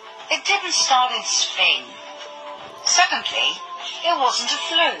all, it didn't start in Spain. Secondly, it wasn't a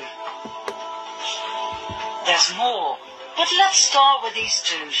flu. There's more, but let's start with these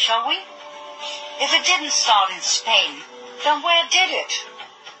two, shall we? If it didn't start in Spain, then where did it?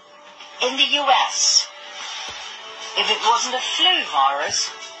 In the US. If it wasn't a flu virus,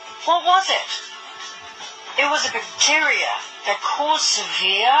 what was it? It was a bacteria that caused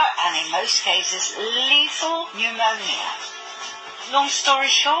severe and in most cases lethal pneumonia. Long story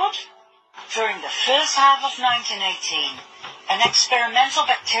short, during the first half of 1918, an experimental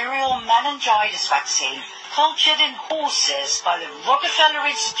bacterial meningitis vaccine cultured in horses by the Rockefeller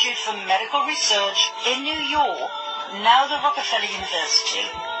Institute for Medical Research in New York, now the Rockefeller University,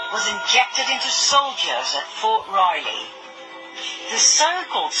 was injected into soldiers at Fort Riley. The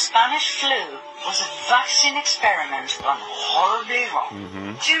so-called Spanish flu was a vaccine experiment gone horribly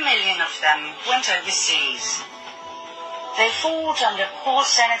wrong. 2 million of them went overseas. They fought under poor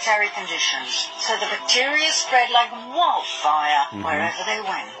sanitary conditions, so the bacteria spread like wildfire wherever they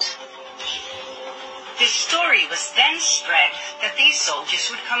went. The story was then spread that these soldiers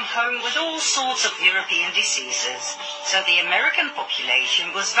would come home with all sorts of European diseases, so the American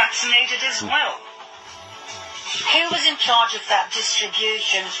population was vaccinated as well. Who was in charge of that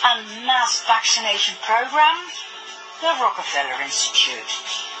distribution and mass vaccination program? The Rockefeller Institute.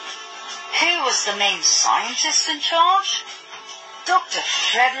 Who was the main scientist in charge? Dr.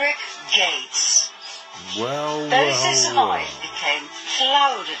 Frederick Gates. Those who survived became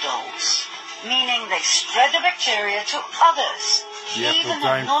cloud adults, meaning they spread the bacteria to others, even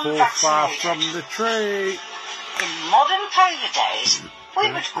the non-vaccinated. From the tree. In modern COVID days,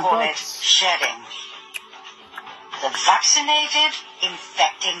 we would call it shedding. The vaccinated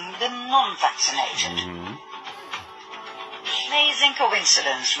infecting the non-vaccinated. Amazing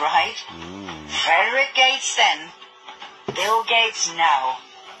coincidence, right? Frederick Gates then, Bill Gates now.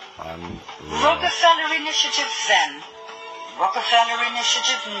 Rockefeller Initiative then, Rockefeller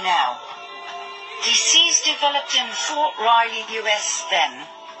Initiative now. Disease developed in Fort Riley, US then.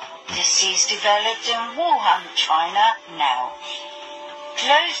 Disease developed in Wuhan, China now.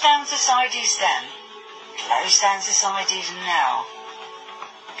 Closed down societies then. Closed down societies now.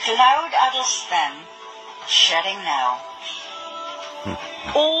 Cloud adults then. Shedding now.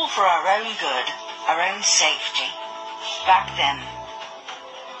 All for our own good, our own safety. Back then.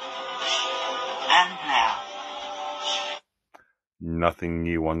 And now. Nothing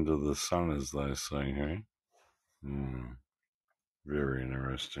new under the sun, as they say, hey? Very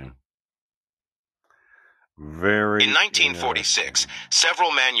interesting. In 1946,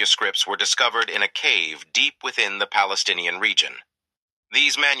 several manuscripts were discovered in a cave deep within the Palestinian region.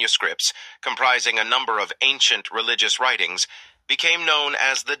 These manuscripts, comprising a number of ancient religious writings, became known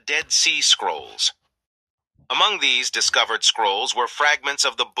as the Dead Sea Scrolls. Among these discovered scrolls were fragments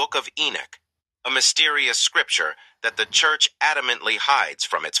of the Book of Enoch, a mysterious scripture that the Church adamantly hides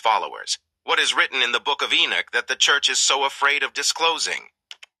from its followers. What is written in the Book of Enoch that the Church is so afraid of disclosing?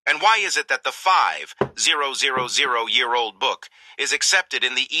 And why is it that the 5,000-year-old book is accepted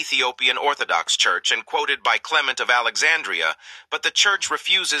in the Ethiopian Orthodox Church and quoted by Clement of Alexandria, but the Church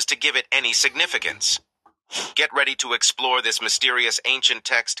refuses to give it any significance? Get ready to explore this mysterious ancient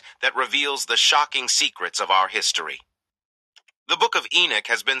text that reveals the shocking secrets of our history. The Book of Enoch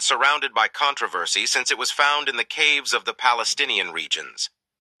has been surrounded by controversy since it was found in the caves of the Palestinian regions.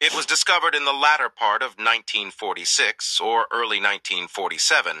 It was discovered in the latter part of 1946 or early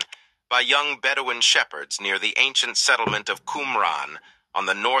 1947 by young Bedouin shepherds near the ancient settlement of Qumran on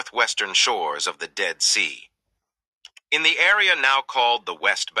the northwestern shores of the Dead Sea. In the area now called the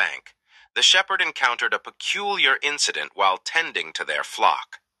West Bank, the shepherd encountered a peculiar incident while tending to their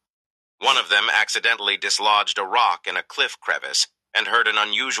flock. One of them accidentally dislodged a rock in a cliff crevice and heard an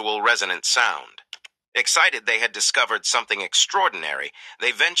unusual resonant sound. Excited they had discovered something extraordinary,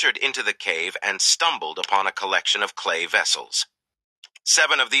 they ventured into the cave and stumbled upon a collection of clay vessels.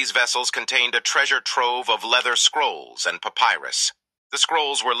 7 of these vessels contained a treasure trove of leather scrolls and papyrus. The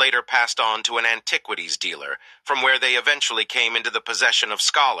scrolls were later passed on to an antiquities dealer, from where they eventually came into the possession of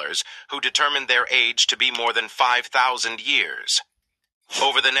scholars who determined their age to be more than 5,000 years.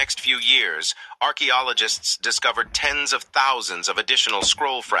 Over the next few years, archaeologists discovered tens of thousands of additional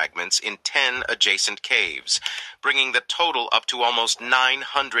scroll fragments in 10 adjacent caves, bringing the total up to almost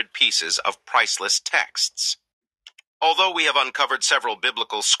 900 pieces of priceless texts. Although we have uncovered several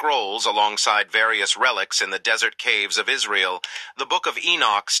biblical scrolls alongside various relics in the desert caves of Israel, the Book of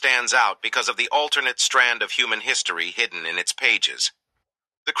Enoch stands out because of the alternate strand of human history hidden in its pages.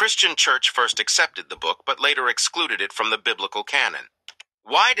 The Christian Church first accepted the book, but later excluded it from the biblical canon.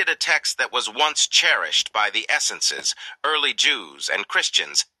 Why did a text that was once cherished by the Essences, early Jews, and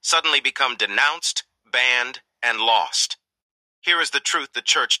Christians suddenly become denounced, banned, and lost? Here is the truth the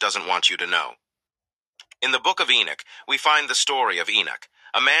Church doesn't want you to know. In the Book of Enoch, we find the story of Enoch,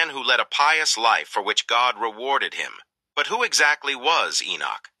 a man who led a pious life for which God rewarded him. But who exactly was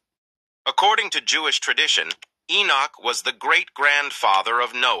Enoch? According to Jewish tradition, Enoch was the great-grandfather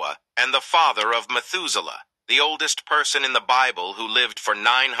of Noah and the father of Methuselah, the oldest person in the Bible who lived for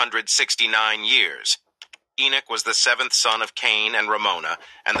 969 years. Enoch was the 7th son of Cain and Ramona,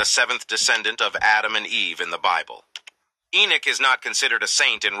 and the 7th descendant of Adam and Eve in the Bible. Enoch is not considered a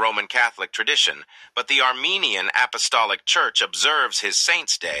saint in Roman Catholic tradition, but the Armenian Apostolic Church observes his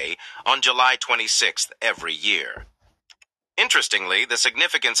saint's day on July 26th every year. Interestingly, the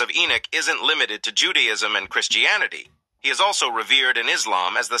significance of Enoch isn't limited to Judaism and Christianity. He is also revered in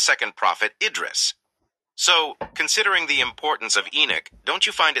Islam as the second prophet Idris. So, considering the importance of Enoch, don't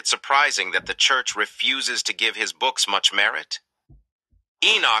you find it surprising that the Church refuses to give his books much merit?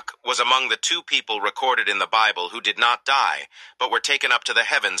 Enoch was among the 2 people recorded in the Bible who did not die, but were taken up to the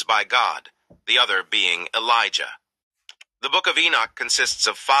heavens by God, the other being Elijah. The Book of Enoch consists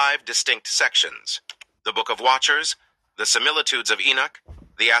of 5 distinct sections: the Book of Watchers, the Similitudes of Enoch,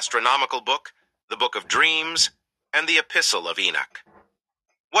 the Astronomical Book, the Book of Dreams, and the Epistle of Enoch.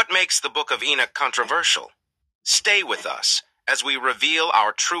 What makes the Book of Enoch controversial? Stay with us as we reveal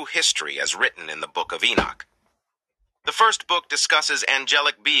our true history as written in the Book of Enoch. The first book discusses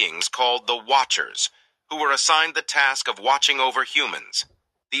angelic beings called the Watchers, who were assigned the task of watching over humans.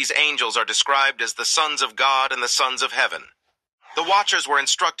 These angels are described as the sons of God and the sons of heaven. The Watchers were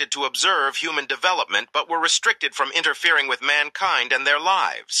instructed to observe human development, but were restricted from interfering with mankind and their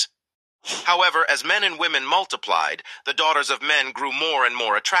lives. However, as men and women multiplied, the daughters of men grew more and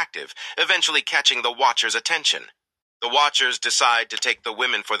more attractive, eventually catching the Watchers' attention. The Watchers decide to take the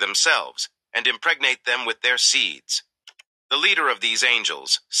women for themselves and impregnate them with their seeds. The leader of these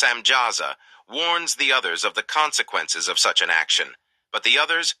angels, Samjaza, warns the others of the consequences of such an action, but the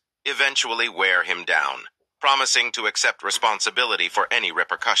others eventually wear him down, promising to accept responsibility for any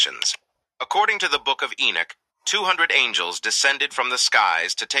repercussions. According to the Book of Enoch, 200 angels descended from the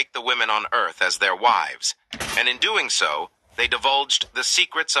skies to take the women on earth as their wives, and in doing so, they divulged the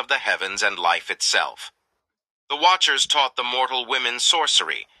secrets of the heavens and life itself. The Watchers taught the mortal women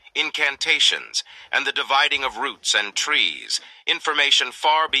sorcery, incantations, and the dividing of roots and trees, information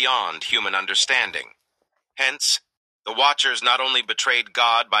far beyond human understanding. Hence, the Watchers not only betrayed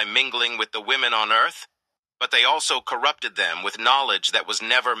God by mingling with the women on earth, but they also corrupted them with knowledge that was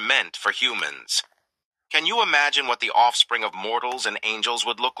never meant for humans. Can you imagine what the offspring of mortals and angels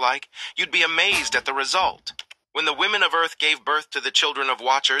would look like? You'd be amazed at the result. When the women of earth gave birth to the children of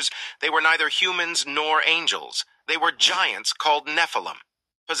Watchers, they were neither humans nor angels. They were giants called Nephilim.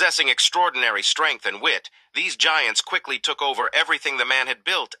 Possessing extraordinary strength and wit, these giants quickly took over everything the man had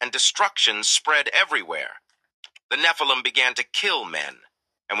built, and destruction spread everywhere. The Nephilim began to kill men,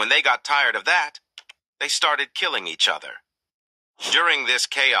 and when they got tired of that, they started killing each other. During this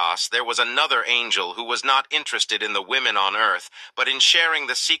chaos, there was another angel who was not interested in the women on earth, but in sharing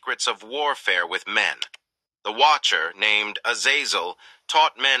the secrets of warfare with men. The Watcher, named Azazel,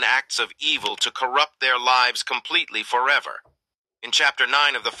 taught men acts of evil to corrupt their lives completely forever. In chapter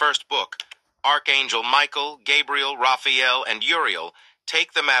 9 of the first book, Archangel Michael, Gabriel, Raphael, and Uriel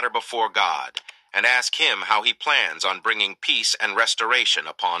take the matter before God and ask him how he plans on bringing peace and restoration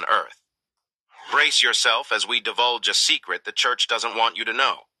upon earth. Brace yourself as we divulge a secret the church doesn't want you to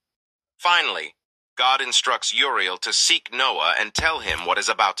know. Finally, God instructs Uriel to seek Noah and tell him what is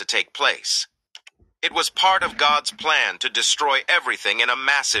about to take place. It was part of God's plan to destroy everything in a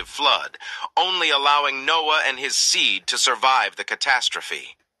massive flood, only allowing Noah and his seed to survive the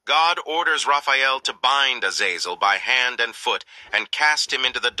catastrophe. God orders Raphael to bind Azazel by hand and foot and cast him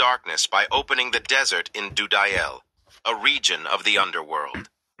into the darkness by opening the desert in Dudael, a region of the underworld.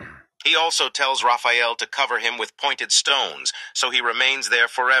 He also tells Raphael to cover him with pointed stones, so he remains there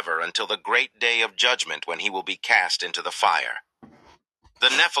forever until the great day of judgment when he will be cast into the fire. The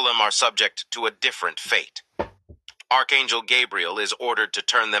Nephilim are subject to a different fate. Archangel Gabriel is ordered to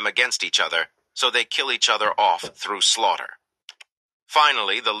turn them against each other, so they kill each other off through slaughter.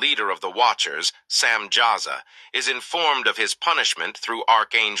 Finally, the leader of the Watchers, Samjaza, is informed of his punishment through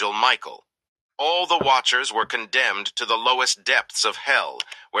Archangel Michael. All the Watchers were condemned to the lowest depths of hell,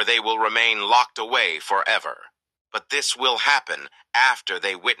 where they will remain locked away forever. But this will happen after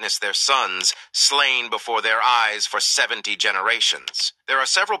they witness their sons slain before their eyes for 70 generations. There are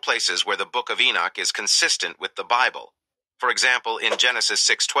several places where the Book of Enoch is consistent with the Bible. For example, in Genesis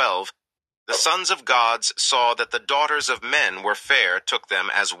 6:12, the sons of gods saw that the daughters of men were fair, took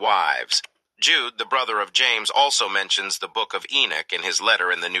them as wives. Jude, the brother of James, also mentions the Book of Enoch in his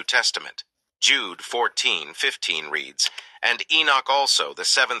letter in the New Testament. Jude 14:15 reads, "And Enoch also, the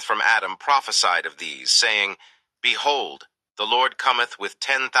seventh from Adam, prophesied of these, saying, Behold, the Lord cometh with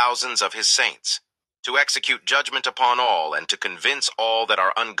 10,000s of his saints, to execute judgment upon all, and to convince all that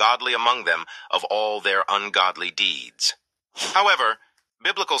are ungodly among them of all their ungodly deeds." However,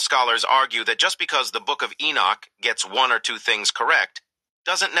 biblical scholars argue that just because the Book of Enoch gets one or two things correct,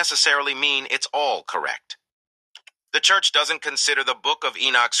 doesn't necessarily mean it's all correct. The Church doesn't consider the Book of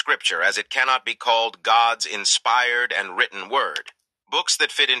Enoch scripture, as it cannot be called God's inspired and written word. Books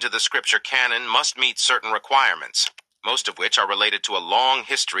that fit into the scripture canon must meet certain requirements, most of which are related to a long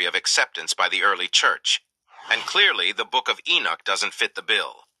history of acceptance by the early Church. And clearly, the Book of Enoch doesn't fit the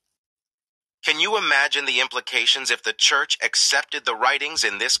bill. Can you imagine the implications if the Church accepted the writings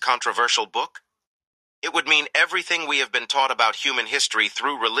in this controversial book? It would mean everything we have been taught about human history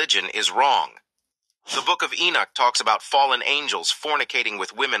through religion is wrong. The Book of Enoch talks about fallen angels fornicating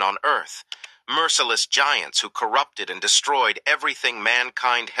with women on earth, merciless giants who corrupted and destroyed everything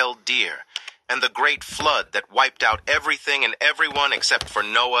mankind held dear, and the great flood that wiped out everything and everyone except for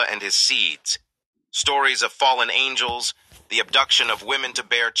Noah and his seeds. Stories of fallen angels, the abduction of women to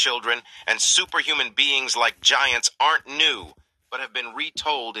bear children, and superhuman beings like giants aren't new, but have been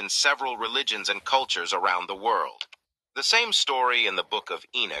retold in several religions and cultures around the world. The same story in the Book of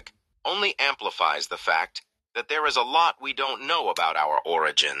Enoch only amplifies the fact that there is a lot we don't know about our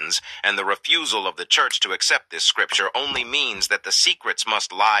origins, and the refusal of the Church to accept this scripture only means that the secrets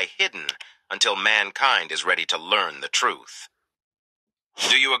must lie hidden until mankind is ready to learn the truth.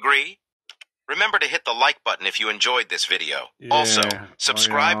 Do you agree? Remember to hit the like button if you enjoyed this video. Also,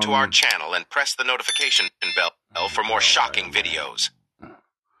 subscribe to our channel and press the notification bell for more shocking videos.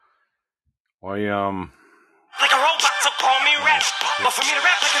 Like a robot, so call me rap. But for me to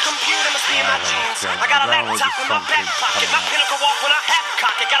rap like a computer must be in my jeans. I got a laptop in my back pocket. My pinnacle walk when I hat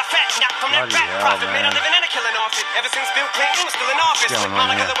cock it. Got a fat knock from that rap profit. Made a living and a killing off it. Ever since Bill Clinton was still in office.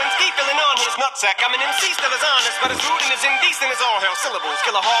 Monica Lewinsky filling on his nutsack. I'm an MC, still as honest. But as rude and as indecent as all hell. Syllables,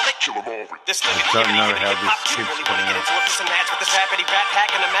 killaholic. This nigga don't know how this keeps really wanna get into a piece of match with this rappity rap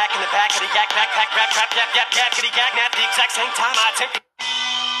pack and a Mac in the back of the yak backpack rap rap yap yap yap kitty gag at the exact same time I attempt.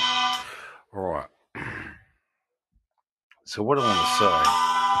 Alright. So what I want to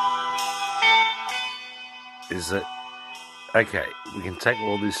say is that, okay, we can take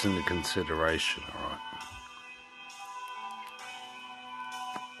all this into consideration, alright?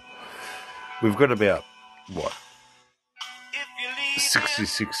 We've got about,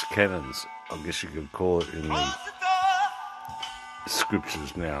 66 canons, I guess you could call it, in the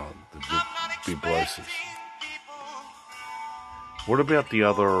scriptures now, the Biblosis. What about the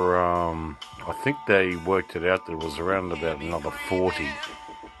other, I think they worked it out, there was around about another 40.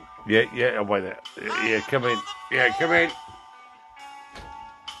 Yeah, wait there. Yeah, come in. Yeah, come in.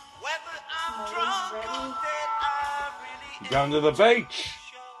 Going to the beach.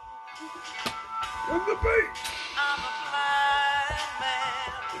 On the beach.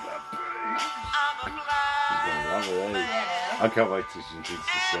 I can't wait till she gets to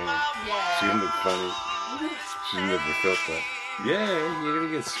see it. She's going to look funny. She's never felt that. Yeah, you're going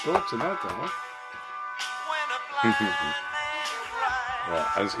to get sport tonight, though, huh? Right,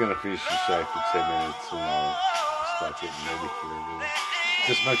 I'm just going to finish the show for 10 minutes and I'll start getting ready for it.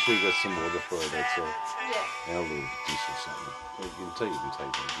 Just make sure you got some water for it, that's all. Yeah. And a little dish or something. You can take that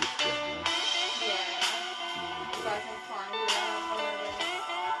gift out, you know?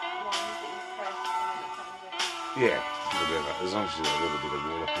 Yeah, whatever. As long as you got a little bit of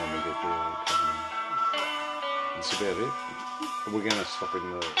water when we get there. That's about it. We're going to stop in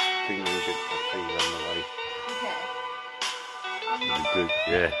the thing and get the food on the way. Okay. That'd be good.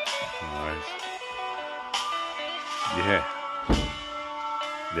 Yeah. Alright. Yeah.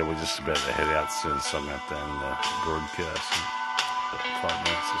 Yeah, we're just about to head out soon, so I'm going to have to end the broadcast. 5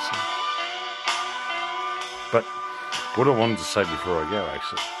 minutes or so. But what I wanted to say before I go,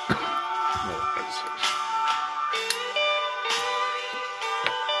 actually,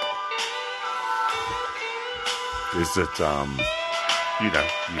 is that, you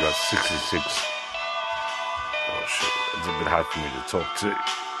got 66. Oh, shit. It's a bit hard for me to talk to.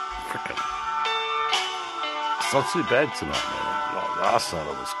 Frickin'. It's not too bad tonight, man. Like last night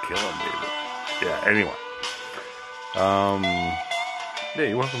I was killing me. But yeah, anyway. Yeah,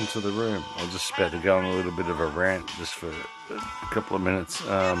 you're welcome to the room. I was just about to go on a little bit of a rant just for a couple of minutes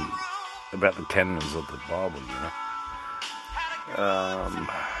about the canons of the Bible,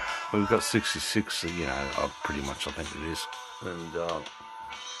 We've got 66, pretty much I think it is. And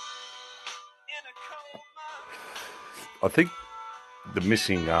I think the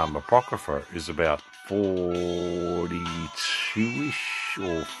missing Apocrypha is about 42-ish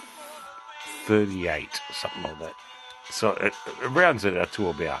or 38, something like that. So it rounds it out to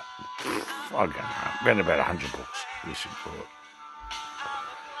about, I don't know, around about 100 books, you should call it.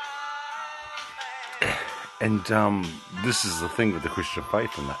 And this is the thing with the Christian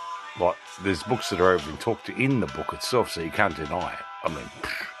faith and that. Like, there's books that are been talked to in the book itself, so you can't deny it. I mean,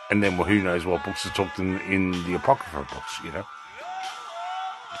 and then who knows what books are talked in the Apocrypha books,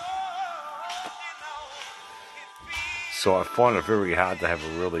 So I find it very hard to have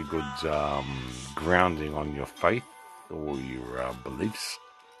a really good grounding on your faith or your beliefs.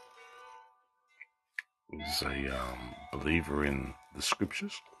 As a believer in the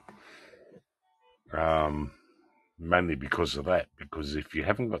scriptures. Mainly because of that. Because if you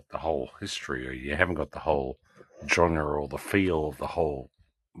haven't got the whole history or you haven't got the whole genre or the feel of the whole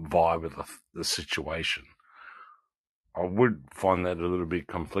vibe of the situation, I would find that a little bit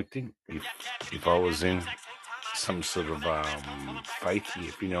conflicting if I was in some sort of faith,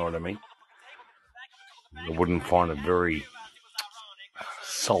 if you know what I mean. I wouldn't find it very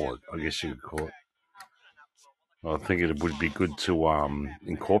solid, I guess you could call it. I think it would be good to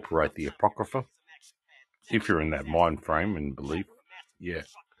incorporate the Apocrypha if you're in that mind frame and belief. Yeah,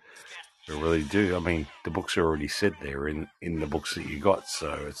 I really do. I mean, the books are already said there in the books that you got,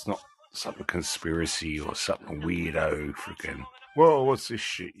 so it's not some conspiracy or something weirdo freaking, well, what's this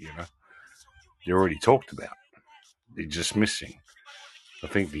shit, They're already talked about. They're just missing. I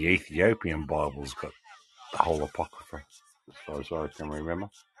think the Ethiopian Bible's got the whole Apocrypha, as far as I can remember.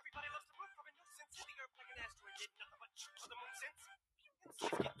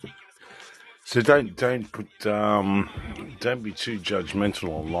 So don't be too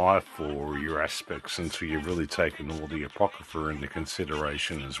judgmental on life or your aspects until you've really taken all the Apocrypha into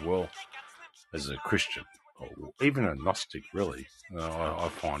consideration as well as a Christian, or even a Gnostic, really. I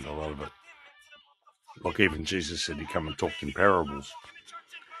find a lot of it. Like even Jesus said he come and talked in parables.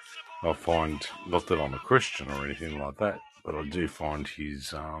 I find, not that I'm a Christian or anything like that, but I do find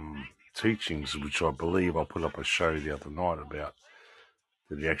his teachings, which I believe I put up a show the other night about,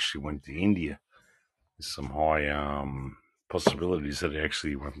 that he actually went to India. There's some high possibilities that he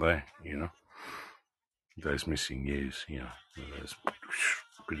actually went there, Those missing years, there's a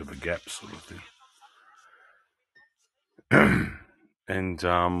bit of a gap sort of thing. And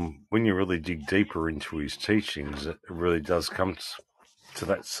when you really dig deeper into his teachings, it really does come to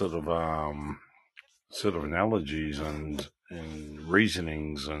that sort of analogies and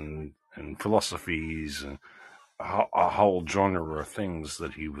reasonings and philosophies and a whole genre of things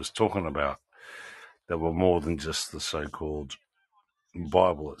that he was talking about that were more than just the so-called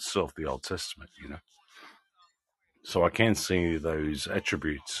Bible itself, the Old Testament, So I can see those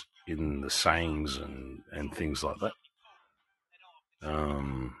attributes in the sayings and things like that.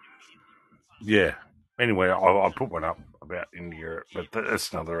 Yeah. Anyway, I put one up about India, but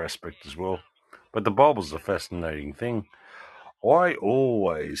that's another aspect as well. But the Bible's a fascinating thing. I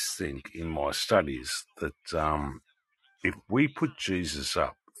always think in my studies that if we put Jesus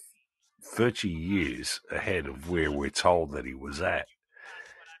up 30 years ahead of where we're told that he was at,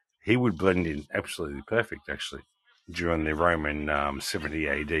 he would blend in absolutely perfect, actually, during the Roman 70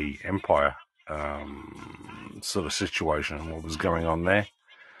 AD Empire sort of situation and what was going on there.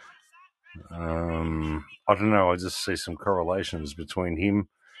 I don't know, I just see some correlations between him,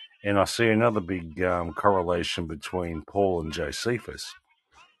 and I see another big correlation between Paul and Josephus.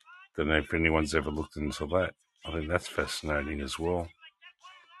 Don't know if anyone's ever looked into that. I think that's fascinating as well.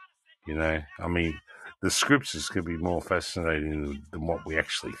 I mean, the scriptures can be more fascinating than what we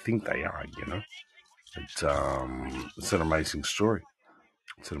actually think they are, It's an amazing story.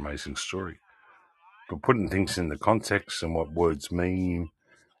 It's an amazing story. But putting things in the context and what words mean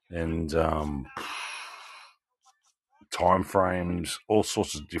and time frames, all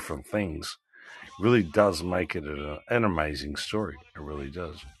sorts of different things, really does make it an amazing story. It really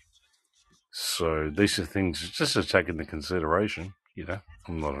does. So these are things just to take into consideration. You know,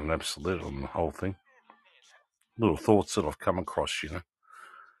 I'm not an absolute on the whole thing. Little thoughts that I've come across, you know,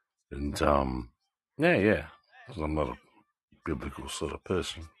 and yeah. I'm not a biblical sort of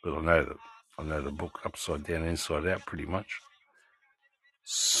person, but I know the book upside down, inside out, pretty much.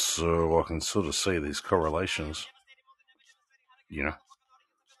 So I can sort of see these correlations, you know.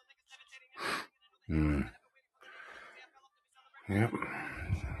 Yep.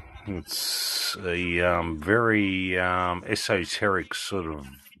 It's a very esoteric sort of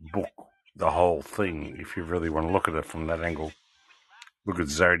book, the whole thing, if you really want to look at it from that angle. Look at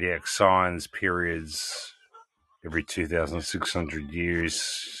zodiac signs, periods, every 2,600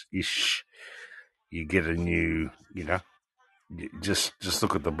 years-ish, you get a new, you know, just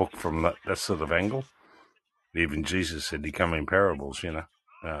look at the book from that sort of angle. Even Jesus said he come in parables, you know,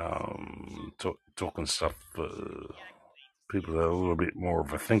 talking stuff for people that are a little bit more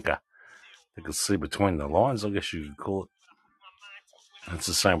of a thinker. They could see between the lines, I guess you could call it. It's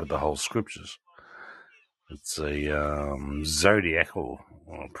the same with the whole scriptures. It's a zodiacal,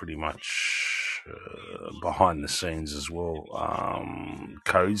 pretty much behind the scenes as well,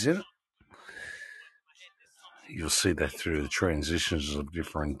 codes in it. You'll see that through the transitions of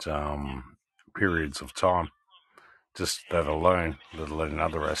different periods of time. Just that alone, let alone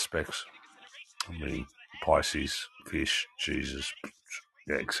other aspects. I mean, Pisces, fish, Jesus,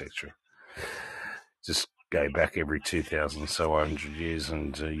 etc. Just go back every 2,000 so 100 years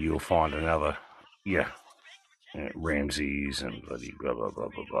and you'll find another, Ramses and bloody blah, blah, blah,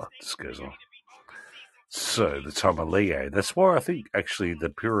 blah, blah. This goes on. So, the time of Leo, that's why I think actually the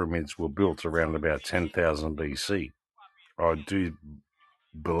pyramids were built around about 10,000 BC. I do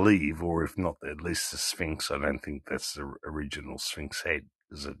believe, or if not, at least the Sphinx. I don't think that's the original Sphinx head,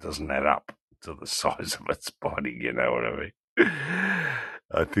 because it doesn't add up to the size of its body, you know what I mean?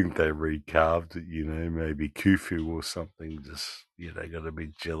 I think they recarved it, you know, maybe Khufu or something, just, got a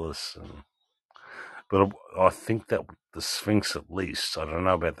bit jealous. But I think that the Sphinx at least, I don't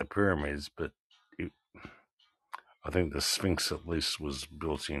know about the pyramids, but I think the Sphinx at least was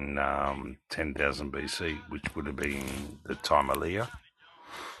built in 10,000 BC, which would have been the time of Leo.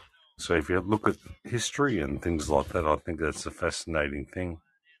 So if you look at history and things like that, I think that's a fascinating thing.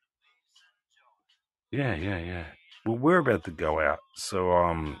 Yeah. Well, we're about to go out, so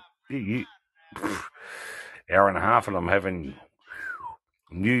hour and a half, and I'm having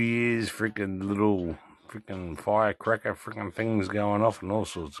New Year's freaking little freaking firecracker freaking things going off and all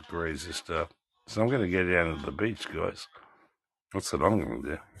sorts of crazy stuff. So I'm going to get down to the beach, guys. That's what I'm going to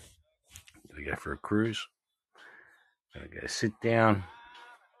do. Going to go for a cruise. Going to go sit down.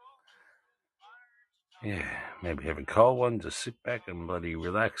 Yeah, maybe have a cold one, just sit back and bloody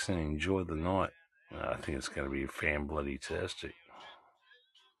relax and enjoy the night. I think it's going to be fan-bloody-tastic.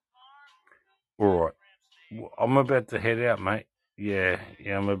 All right. I'm about to head out, mate. Yeah,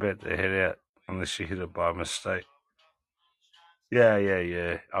 I'm about to head out, unless you hit it by mistake.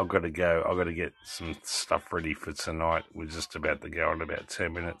 Yeah. I've got to go. I've got to get some stuff ready for tonight. We're just about to go in about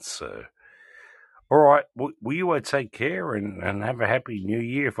 10 minutes, so... All right, will you take care and have a happy new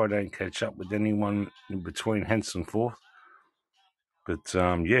year if I don't catch up with anyone in between henceforth. But,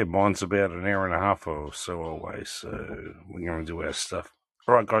 mine's about an hour and a half or so away, so we're going to do our stuff.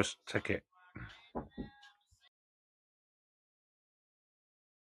 All right, guys, take care.